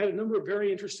confidences, I had a number of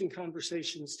very interesting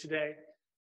conversations today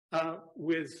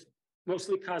with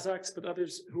mostly Kazakhs, but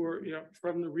others who are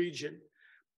from the region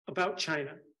about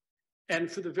China. And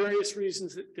for the various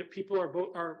reasons that people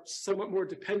are somewhat more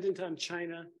dependent on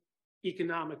China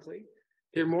economically.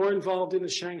 They're more involved in the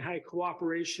Shanghai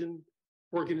Cooperation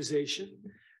Organization.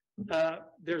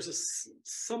 There's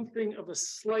something of a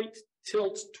slight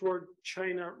tilt toward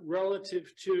China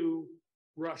relative to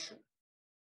Russia.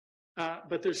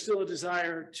 But there's still a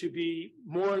desire to be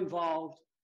more involved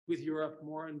with Europe,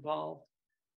 more involved,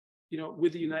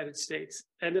 with the United States.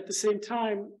 And at the same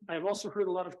time, I've also heard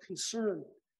a lot of concern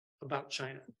about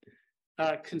China,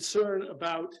 concern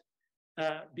about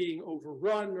being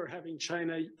overrun or having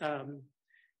China,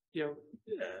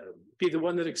 be the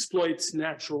one that exploits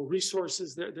natural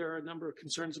resources. There are a number of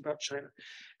concerns about China.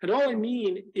 And all I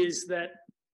mean is that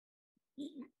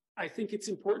I think it's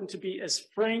important to be as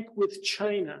frank with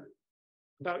China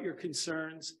about your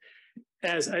concerns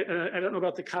as, I don't know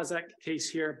about the Kazakh case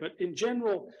here, but in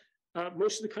general,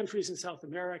 most of the countries in South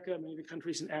America, many of the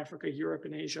countries in Africa, Europe,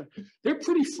 and Asia, they're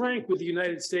pretty frank with the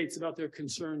United States about their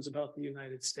concerns about the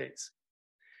United States.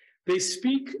 They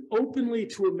speak openly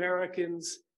to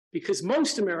Americans because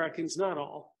most Americans, not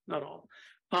all,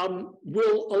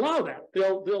 will allow that.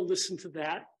 They'll listen to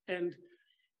that. And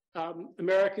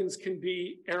Americans can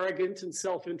be arrogant and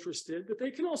self-interested, but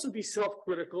they can also be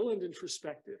self-critical and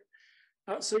introspective.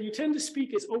 So you tend to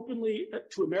speak as openly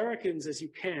to Americans as you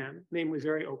can, namely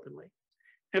very openly,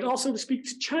 and also to speak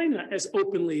to China as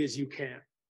openly as you can,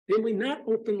 namely not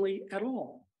openly at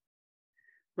all,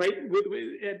 right?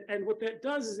 And what that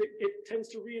does is it tends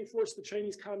to reinforce the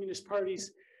Chinese Communist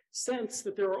Party's sense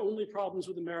that there are only problems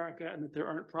with America and that there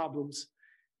aren't problems,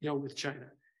 with China.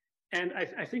 And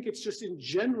I think it's just in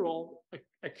general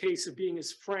a case of being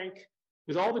as frank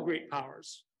with all the great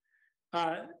powers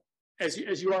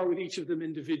as you are with each of them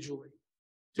individually,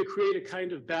 to create a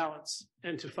kind of balance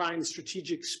and to find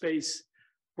strategic space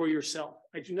for yourself.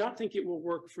 I do not think it will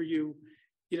work for you,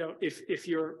 if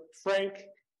you're frank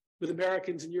with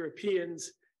Americans and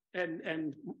Europeans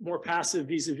and more passive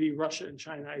vis-a-vis Russia and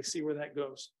China. I see where that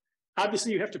goes.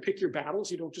 Obviously, you have to pick your battles.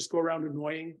 You don't just go around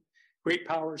annoying great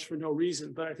powers for no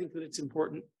reason, but I think that it's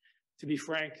important to be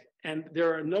frank. And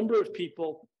there are a number of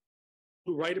people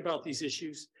who write about these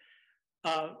issues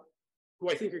who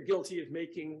I think are guilty of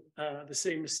making the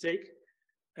same mistake.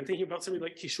 I'm thinking about somebody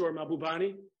like Kishore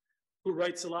Mahbubani, who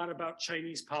writes a lot about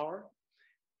Chinese power.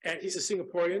 And he's a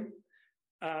Singaporean.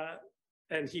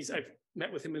 And I've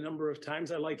met with him a number of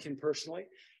times. I like him personally.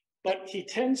 But he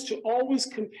tends to always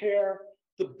compare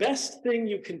the best thing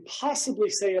you can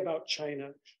possibly say about China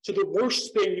to the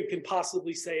worst thing you can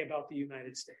possibly say about the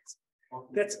United States.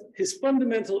 That's his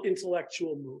fundamental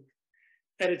intellectual move.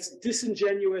 And it's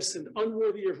disingenuous and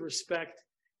unworthy of respect,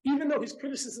 even though his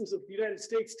criticisms of the United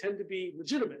States tend to be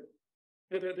legitimate.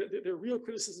 They're real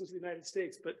criticisms of the United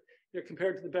States, but they're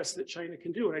compared to the best that China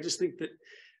can do. And I just think that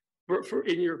for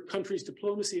in your country's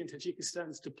diplomacy and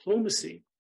Tajikistan's diplomacy,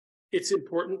 it's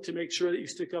important to make sure that you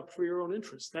stick up for your own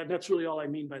interests. That's really all I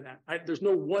mean by that. There's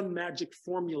no one magic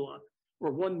formula or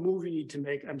one move you need to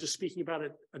make. I'm just speaking about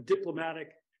a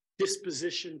diplomatic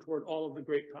disposition toward all of the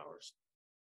great powers.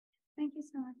 Thank you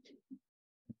so much.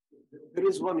 There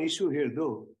is one issue here,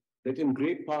 though, that in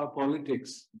great power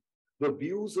politics, the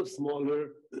views of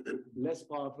smaller, less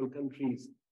powerful countries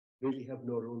really have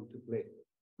no role to play.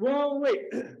 Well,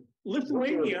 wait,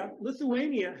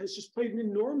 Lithuania has just played an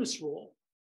enormous role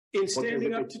in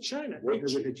standing up to China. What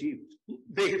has it achieved?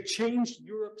 They have changed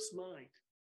Europe's mind.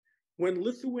 When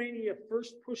Lithuania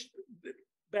first pushed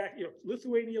back,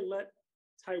 Lithuania let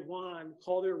Taiwan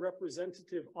call their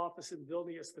representative office in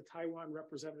Vilnius the Taiwan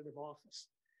Representative Office.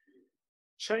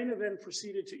 China then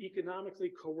proceeded to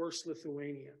economically coerce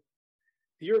Lithuania.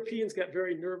 The Europeans got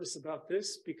very nervous about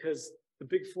this because the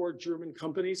big four German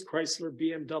companies, Chrysler,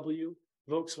 BMW,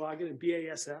 Volkswagen, and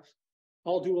BASF,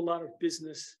 all do a lot of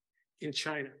business in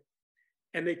China.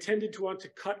 And they tended to want to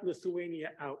cut Lithuania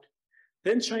out.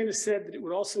 Then China said that it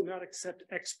would also not accept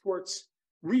exports,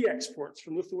 re-exports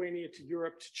from Lithuania to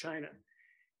Europe to China.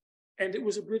 And it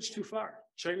was a bridge too far.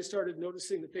 China started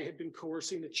noticing that they had been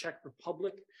coercing the Czech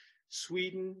Republic,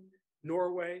 Sweden,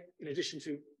 Norway, in addition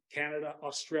to Canada,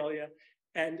 Australia.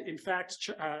 And in fact,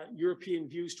 European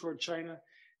views toward China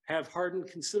have hardened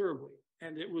considerably.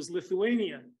 And it was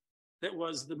Lithuania that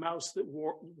was the mouse that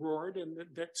roared and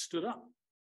that stood up.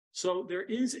 So there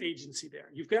is agency there.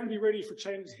 You've got to be ready for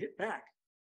China to hit back.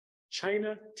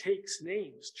 China takes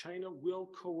names. China will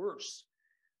coerce.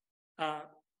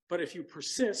 But if you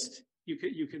persist,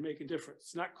 you can make a difference.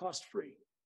 It's not cost-free.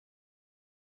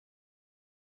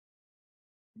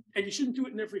 And you shouldn't do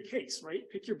it in every case, right?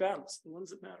 Pick your battles, the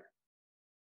ones that matter.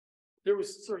 There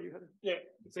was, sorry, you had a... Yeah,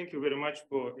 thank you very much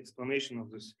for explanation of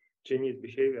this Chinese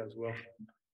behavior as well.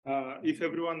 If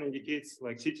everyone indicates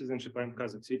like citizenship, I'm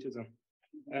Kazakh citizen.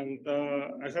 And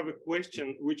I have a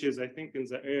question, which is, I think, in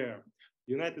the air.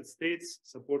 United States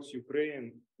supports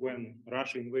Ukraine when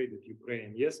Russia invaded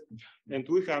Ukraine, yes? And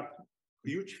we have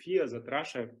huge fear that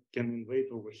Russia can invade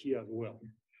over here as well.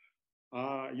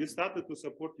 You started to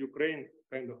support Ukraine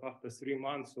kind of after 3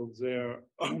 months of their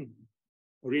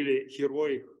really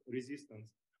heroic resistance.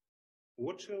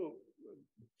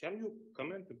 Can you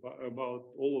comment about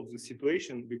all of the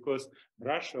situation? Because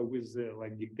Russia with the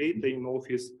like dictator in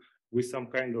office, with some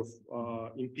kind of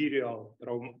imperial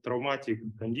traumatic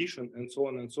condition and so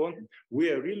on and so on. We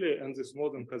are really in this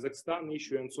modern Kazakhstan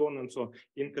issue and so on and so on.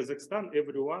 In Kazakhstan,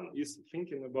 everyone is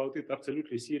thinking about it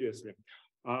absolutely seriously.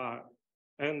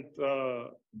 And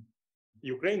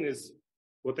Ukraine is,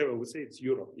 whatever we say, it's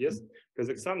Europe, yes?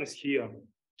 Kazakhstan is here,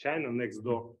 China next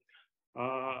door.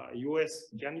 US,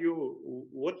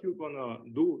 what you gonna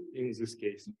do in this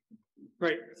case?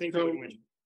 Right. Thank you very much.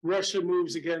 Russia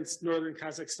moves against northern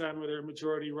Kazakhstan, where there are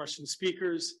majority Russian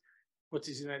speakers. What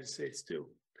does the United States do?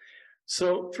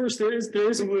 So first, there is.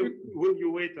 Will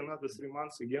you wait another 3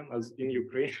 months again, as in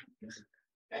Ukraine?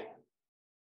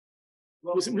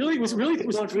 Was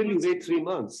not really wait 3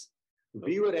 months.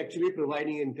 We were actually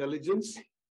providing intelligence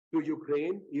to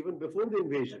Ukraine even before the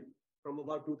invasion, from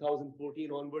about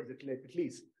 2014 onwards, at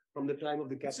least. From the time of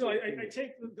the capital. So I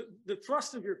take the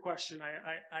thrust of your question,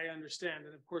 I understand.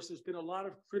 And of course, there's been a lot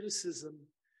of criticism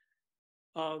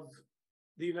of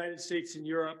the United States and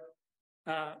Europe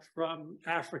from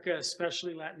Africa,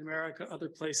 especially Latin America, other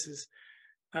places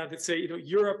that say,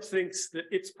 Europe thinks that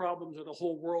its problems are the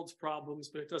whole world's problems,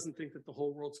 but it doesn't think that the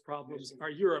whole world's problems are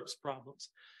Europe's problems.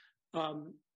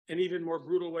 An even more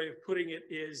brutal way of putting it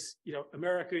is,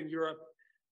 America and Europe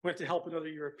went to help another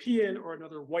European or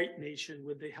another white nation.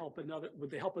 Would they help a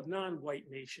non-white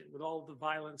nation with all of the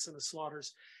violence and the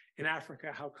slaughters in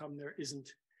Africa? How come there isn't,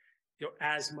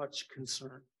 as much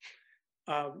concern?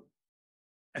 I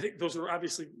think those are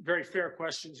obviously very fair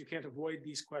questions. You can't avoid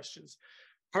these questions.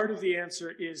 Part of the answer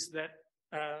is that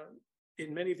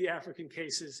in many of the African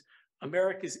cases,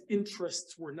 America's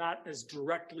interests were not as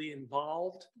directly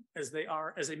involved as they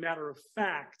are, as a matter of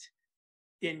fact,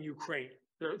 in Ukraine.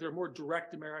 There are more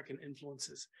direct American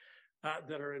influences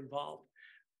that are involved.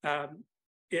 I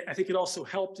think it also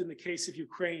helped in the case of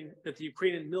Ukraine that the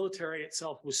Ukrainian military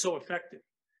itself was so effective,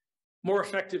 more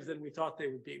effective than we thought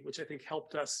they would be, which I think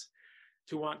helped us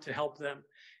to want to help them.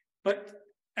 But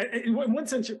in one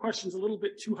sense, your question is a little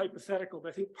bit too hypothetical, but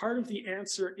I think part of the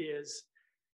answer is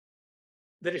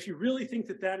that if you really think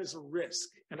that that is a risk,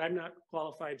 and I'm not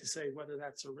qualified to say whether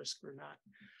that's a risk or not,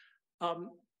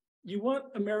 you want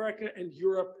America and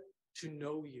Europe to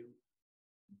know you,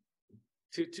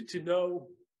 to know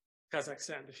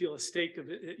Kazakhstan, to feel a stake of,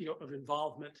 of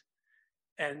involvement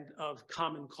and of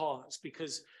common cause,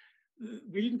 because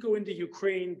we didn't go into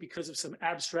Ukraine because of some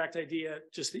abstract idea,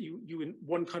 just that you in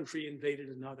one country invaded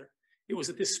another. It was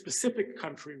that this specific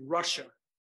country, Russia,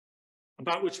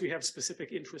 about which we have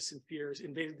specific interests and fears,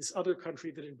 invaded this other country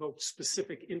that invoked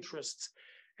specific interests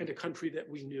and a country that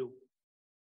we knew.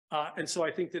 And so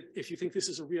I think that if you think this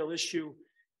is a real issue,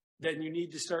 then you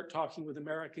need to start talking with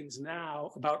Americans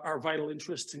now about our vital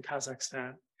interests in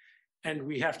Kazakhstan. And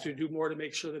we have to do more to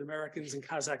make sure that Americans and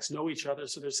Kazakhs know each other,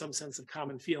 so there's some sense of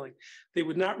common feeling. They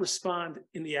would not respond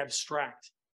in the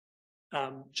abstract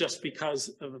just because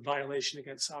of a violation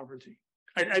against sovereignty.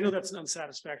 I know that's an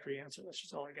unsatisfactory answer. That's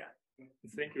just all I got.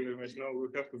 Thank you very much. Now we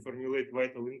have to formulate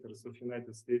vital interests of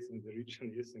United States in the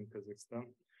region, yes, in Kazakhstan.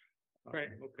 Right.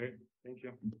 Okay. Thank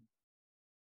you.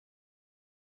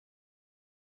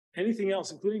 Anything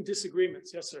else, including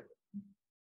disagreements? Yes, sir.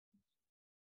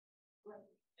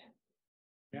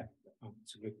 Yeah,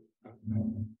 it's good.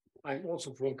 I'm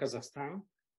also from Kazakhstan.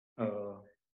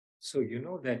 So you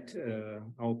know that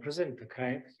our president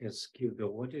Tokayev has given the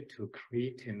order to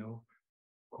create,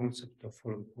 concept of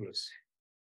foreign policy.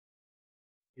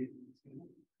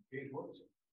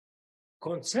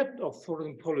 Concept of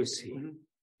foreign policy. Mm-hmm.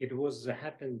 It was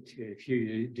happened a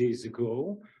few days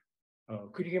ago.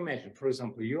 Could you imagine, for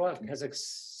example, you are Kazakh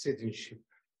citizenship,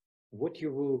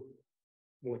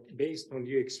 based on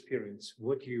your experience,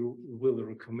 what you will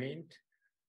recommend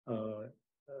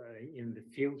in the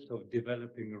field of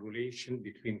developing a relation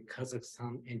between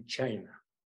Kazakhstan and China?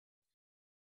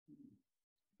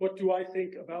 What do I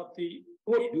think about the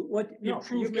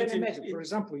you can imagine, for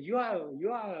example, you are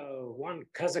one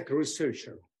Kazakh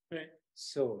researcher. Right.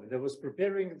 So there was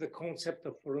preparing the concept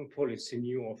of foreign policy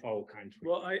new of our country.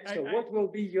 Well, what will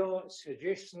be your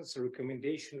suggestions,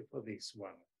 recommendation for this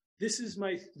one? this is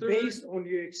my third. Based on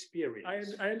your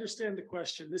experience. I understand the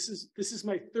question. This is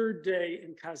my third day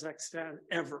in Kazakhstan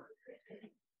ever.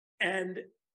 And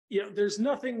there's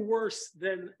nothing worse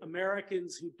than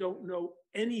Americans who don't know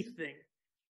anything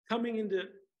coming into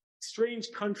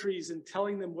strange countries and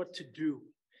telling them what to do.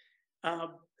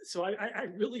 So I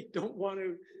really don't want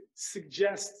to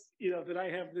suggest, that I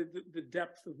have the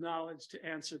depth of knowledge to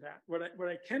answer that. What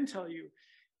I can tell you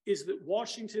is that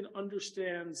Washington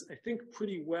understands, I think,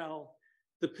 pretty well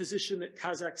the position that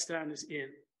Kazakhstan is in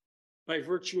by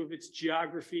virtue of its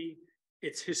geography,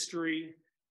 its history,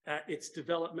 its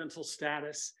developmental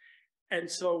status. And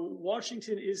so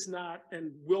Washington is not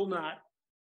and will not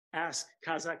ask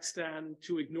Kazakhstan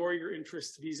to ignore your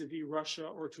interests vis-a-vis Russia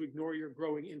or to ignore your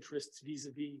growing interests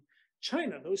vis-a-vis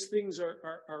China. Those things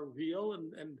are real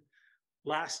and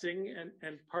lasting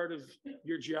and part of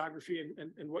your geography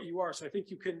and what you are. So I think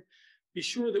you can be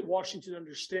sure that Washington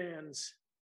understands,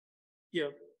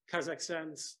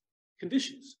 Kazakhstan's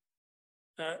conditions.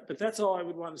 But that's all I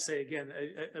would want to say. Again,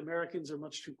 Americans are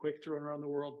much too quick to run around the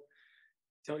world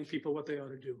telling people what they ought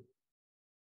to do.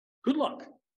 Good luck.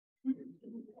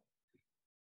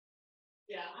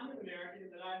 Yeah, I'm an American,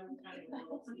 but I'm kind of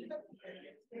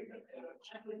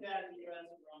I put that in the U.S.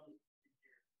 for almost 50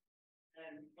 years.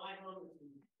 And my home is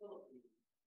in the Philippines.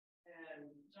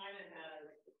 And China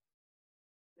has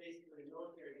basically a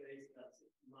military base about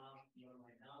 60 miles from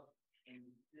my house. And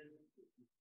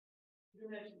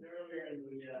you mentioned earlier in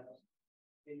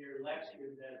your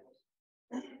lecture that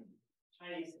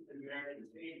Chinese and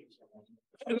Americans hate each other.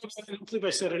 I don't believe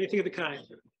I said anything of the kind.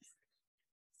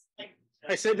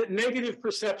 I said that negative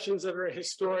perceptions that are a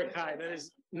historic high. That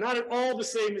is not at all the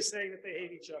same as saying that they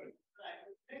hate each other.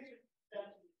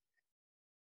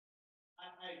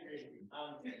 I agree.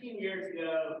 15 years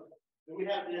ago, we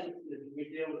have businesses, we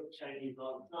deal with the Chinese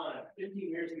all the time. 15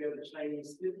 years ago, the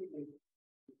Chinese, the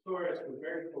tourists were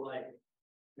very polite.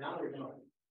 Now they're not.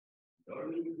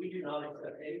 We do not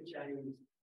accept any Chinese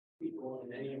people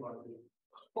in any of our businesses.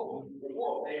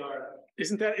 They are.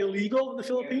 Isn't that illegal in the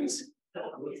Philippines? My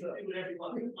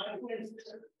point is,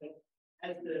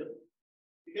 as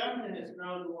the government has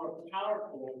grown more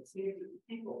powerful, it seems that the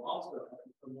people also have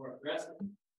become more aggressive.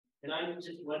 And I'm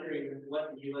just wondering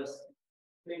what the U.S.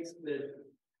 thinks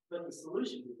what the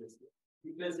solution to this is.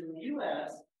 Because in the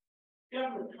U.S., the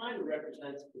government kind of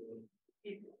represents the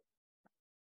people.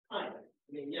 Kind of.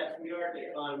 I mean, yes, we are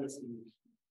the economists and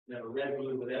red,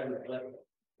 blue, whatever, but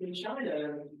in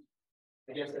China,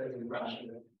 I guess as in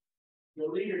Russia, the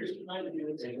leaders try to do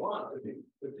what they want, but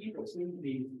the people seem to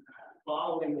be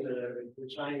following the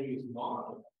Chinese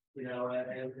model,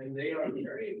 and they are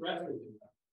very aggressive.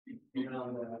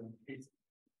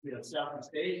 It's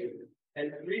Southeast Asia.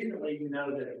 And recently, that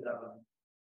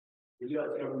the U.S.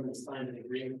 government signed an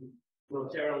agreement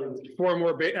militarily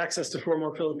with access to 4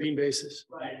 more Philippine bases.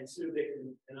 Right, and Subic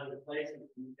and other places.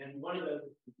 And one of those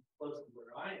is close to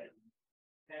where I am.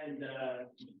 And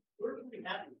we're pretty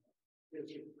happy.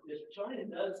 If China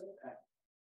does act,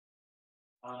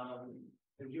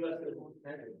 the U.S. doesn't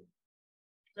have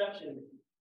exception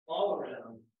all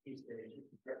around East Asia,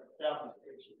 Southeast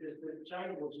Asia, because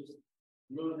China will just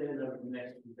move in over the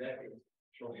next few decades.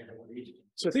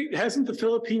 So I think, hasn't the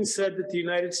Philippines said that the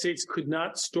United States could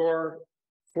not store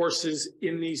forces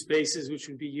in these bases, which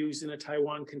would be used in a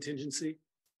Taiwan contingency?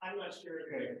 I'm not sure.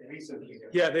 Recently.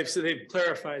 Yeah, they've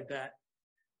clarified that.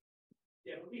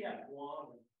 Yeah, but we have Guam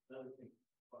and other things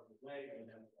on the way,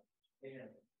 and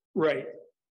right.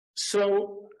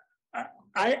 So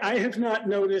I have not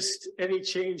noticed any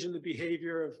change in the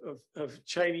behavior of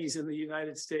Chinese in the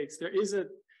United States. There is a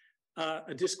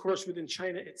discourse within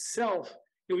China itself.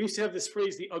 We used to have this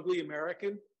phrase, the ugly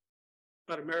American,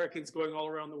 about Americans going all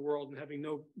around the world and having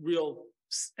no real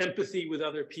empathy with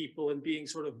other people and being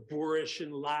sort of boorish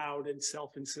and loud and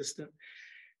self-insistent.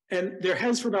 And there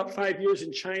has, for about 5 years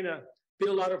in China, been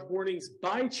a lot of warnings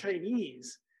by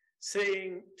Chinese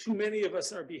saying too many of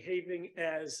us are behaving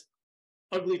as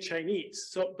ugly Chinese.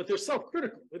 So, but they're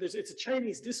self-critical. It's a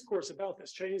Chinese discourse about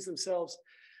this. Chinese themselves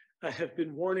have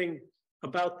been warning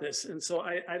about this. And so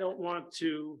I don't want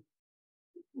to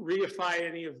reify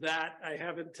any of that. I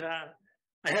haven't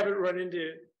run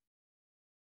into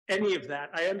any of that.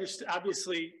 I understand,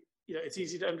 obviously, it's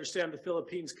easy to understand the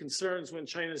Philippines' concerns when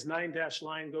China's 9-dash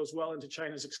line goes well into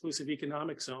China's exclusive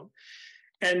economic zone.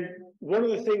 And one of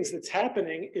the things that's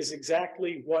happening is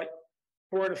exactly what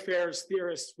foreign affairs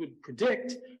theorists would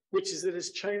predict, which is that as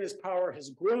China's power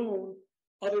has grown,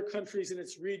 other countries in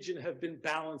its region have been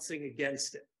balancing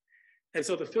against it. And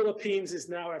so the Philippines is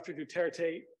now, after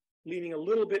Duterte, leaning a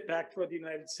little bit back toward the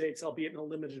United States, albeit in a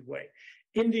limited way.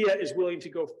 India is willing to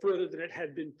go further than it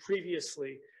had been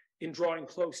previously in drawing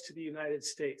close to the United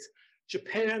States.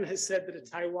 Japan has said that a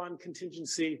Taiwan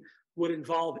contingency would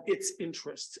involve its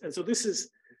interests. And so this is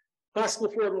classical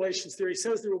foreign relations theory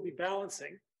says there will be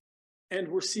balancing, and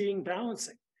we're seeing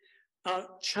balancing.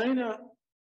 China,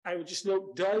 I would just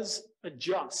note, does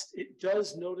adjust. It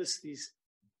does notice these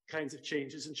kinds of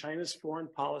changes, and China's foreign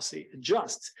policy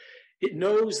adjusts. It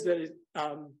knows that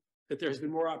that there has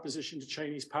been more opposition to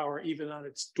Chinese power even on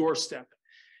its doorstep.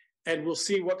 And we'll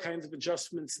see what kinds of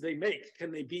adjustments they make.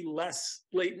 Can they be less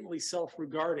blatantly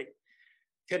self-regarding?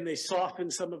 Can they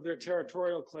soften some of their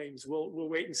territorial claims? We'll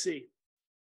wait and see.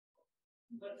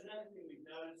 But another thing we've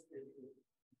noticed is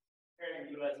comparing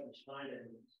the U.S. and China,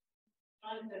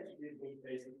 China tends to do things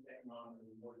based on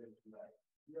technology more than the U.S.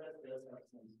 The U.S. does have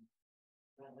some,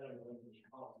 I don't know what you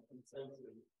call it, some sense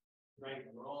of right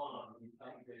and wrong.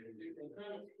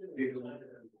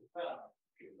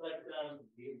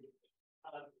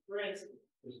 But for instance,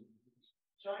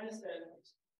 China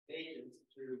sends agents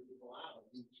through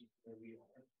Almaty, which is where we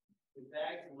are, with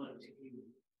bags of money to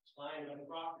spying on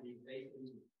property based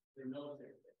in their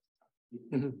military base.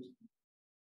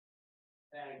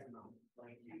 Bags of money,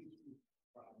 like huge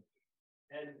property.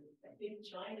 And I think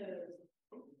China is,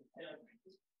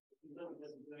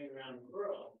 doing around the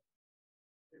world.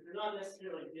 They're not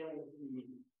necessarily dealing with the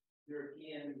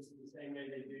Europeans the same way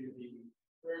they do the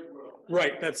third world.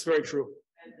 Right, that's very true.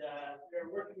 And they're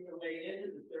working their way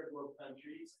into the third world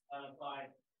countries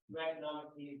by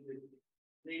economic needs with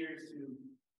leaders who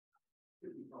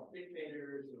could be called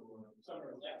dictators or some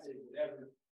are elected, whatever,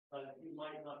 but you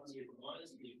might not be as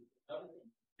honest as other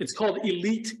things. It's called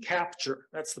elite capture.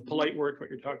 That's the polite word what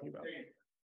you're talking about.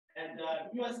 And the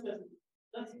U.S.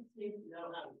 doesn't seem to know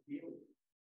how to deal with it.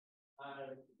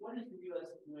 What is the U.S.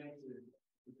 doing to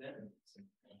prevent this?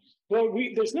 Well,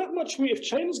 there's not much if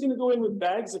China's going to go in with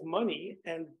bags of money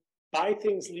and buy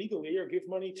things legally or give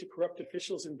money to corrupt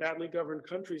officials in badly governed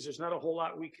countries, there's not a whole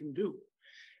lot we can do.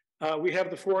 We have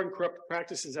the Foreign Corrupt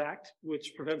Practices Act,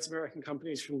 which prevents American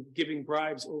companies from giving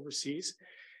bribes overseas.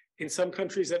 In some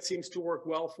countries, that seems to work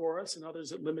well for us. In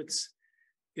others, it limits,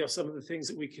 some of the things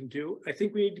that we can do. I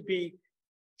think we need to be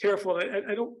careful.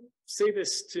 I don't say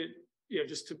this to,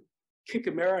 just to kick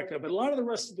America, but a lot of the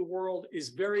rest of the world is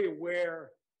very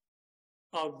aware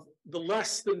of the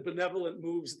less than benevolent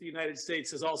moves that the United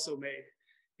States has also made,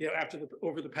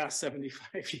 over the past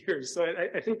 75 years. So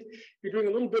I think you're doing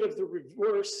a little bit of the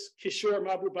reverse Kishore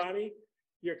Mahbubani.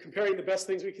 You're comparing the best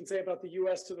things we can say about the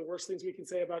U.S. to the worst things we can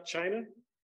say about China.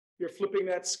 You're flipping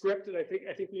that script, and I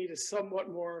think we need a somewhat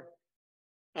more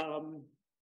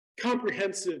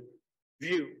comprehensive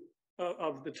view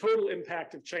of the total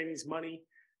impact of Chinese money.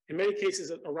 In many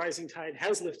cases, a rising tide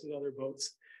has lifted other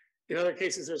boats. In other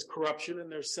cases, there's corruption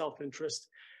and there's self-interest.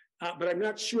 But I'm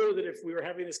not sure that if we were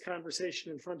having this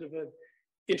conversation in front of an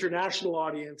international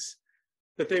audience,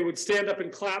 that they would stand up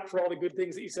and clap for all the good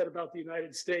things that you said about the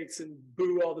United States and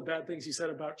boo all the bad things you said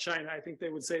about China. I think they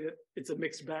would say that it's a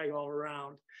mixed bag all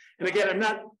around. And again, I'm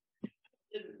not.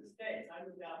 In the States, I'm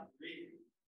without reason.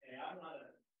 Okay, I'm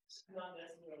not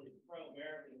necessarily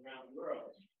pro-American around the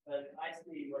world, but I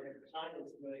see what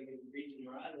China's doing in the region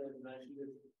where I live, and I see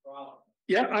this as a problem.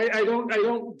 Yeah, I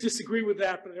don't disagree with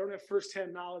that, but I don't have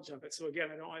firsthand knowledge of it. So again,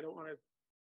 I don't want to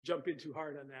jump in too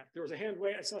hard on that. There was a hand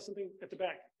wave. I saw something at the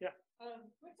back. Yeah.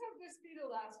 Let's have this be the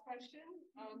last question.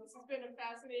 This has been a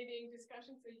fascinating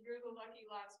discussion, so you're the lucky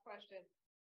last question.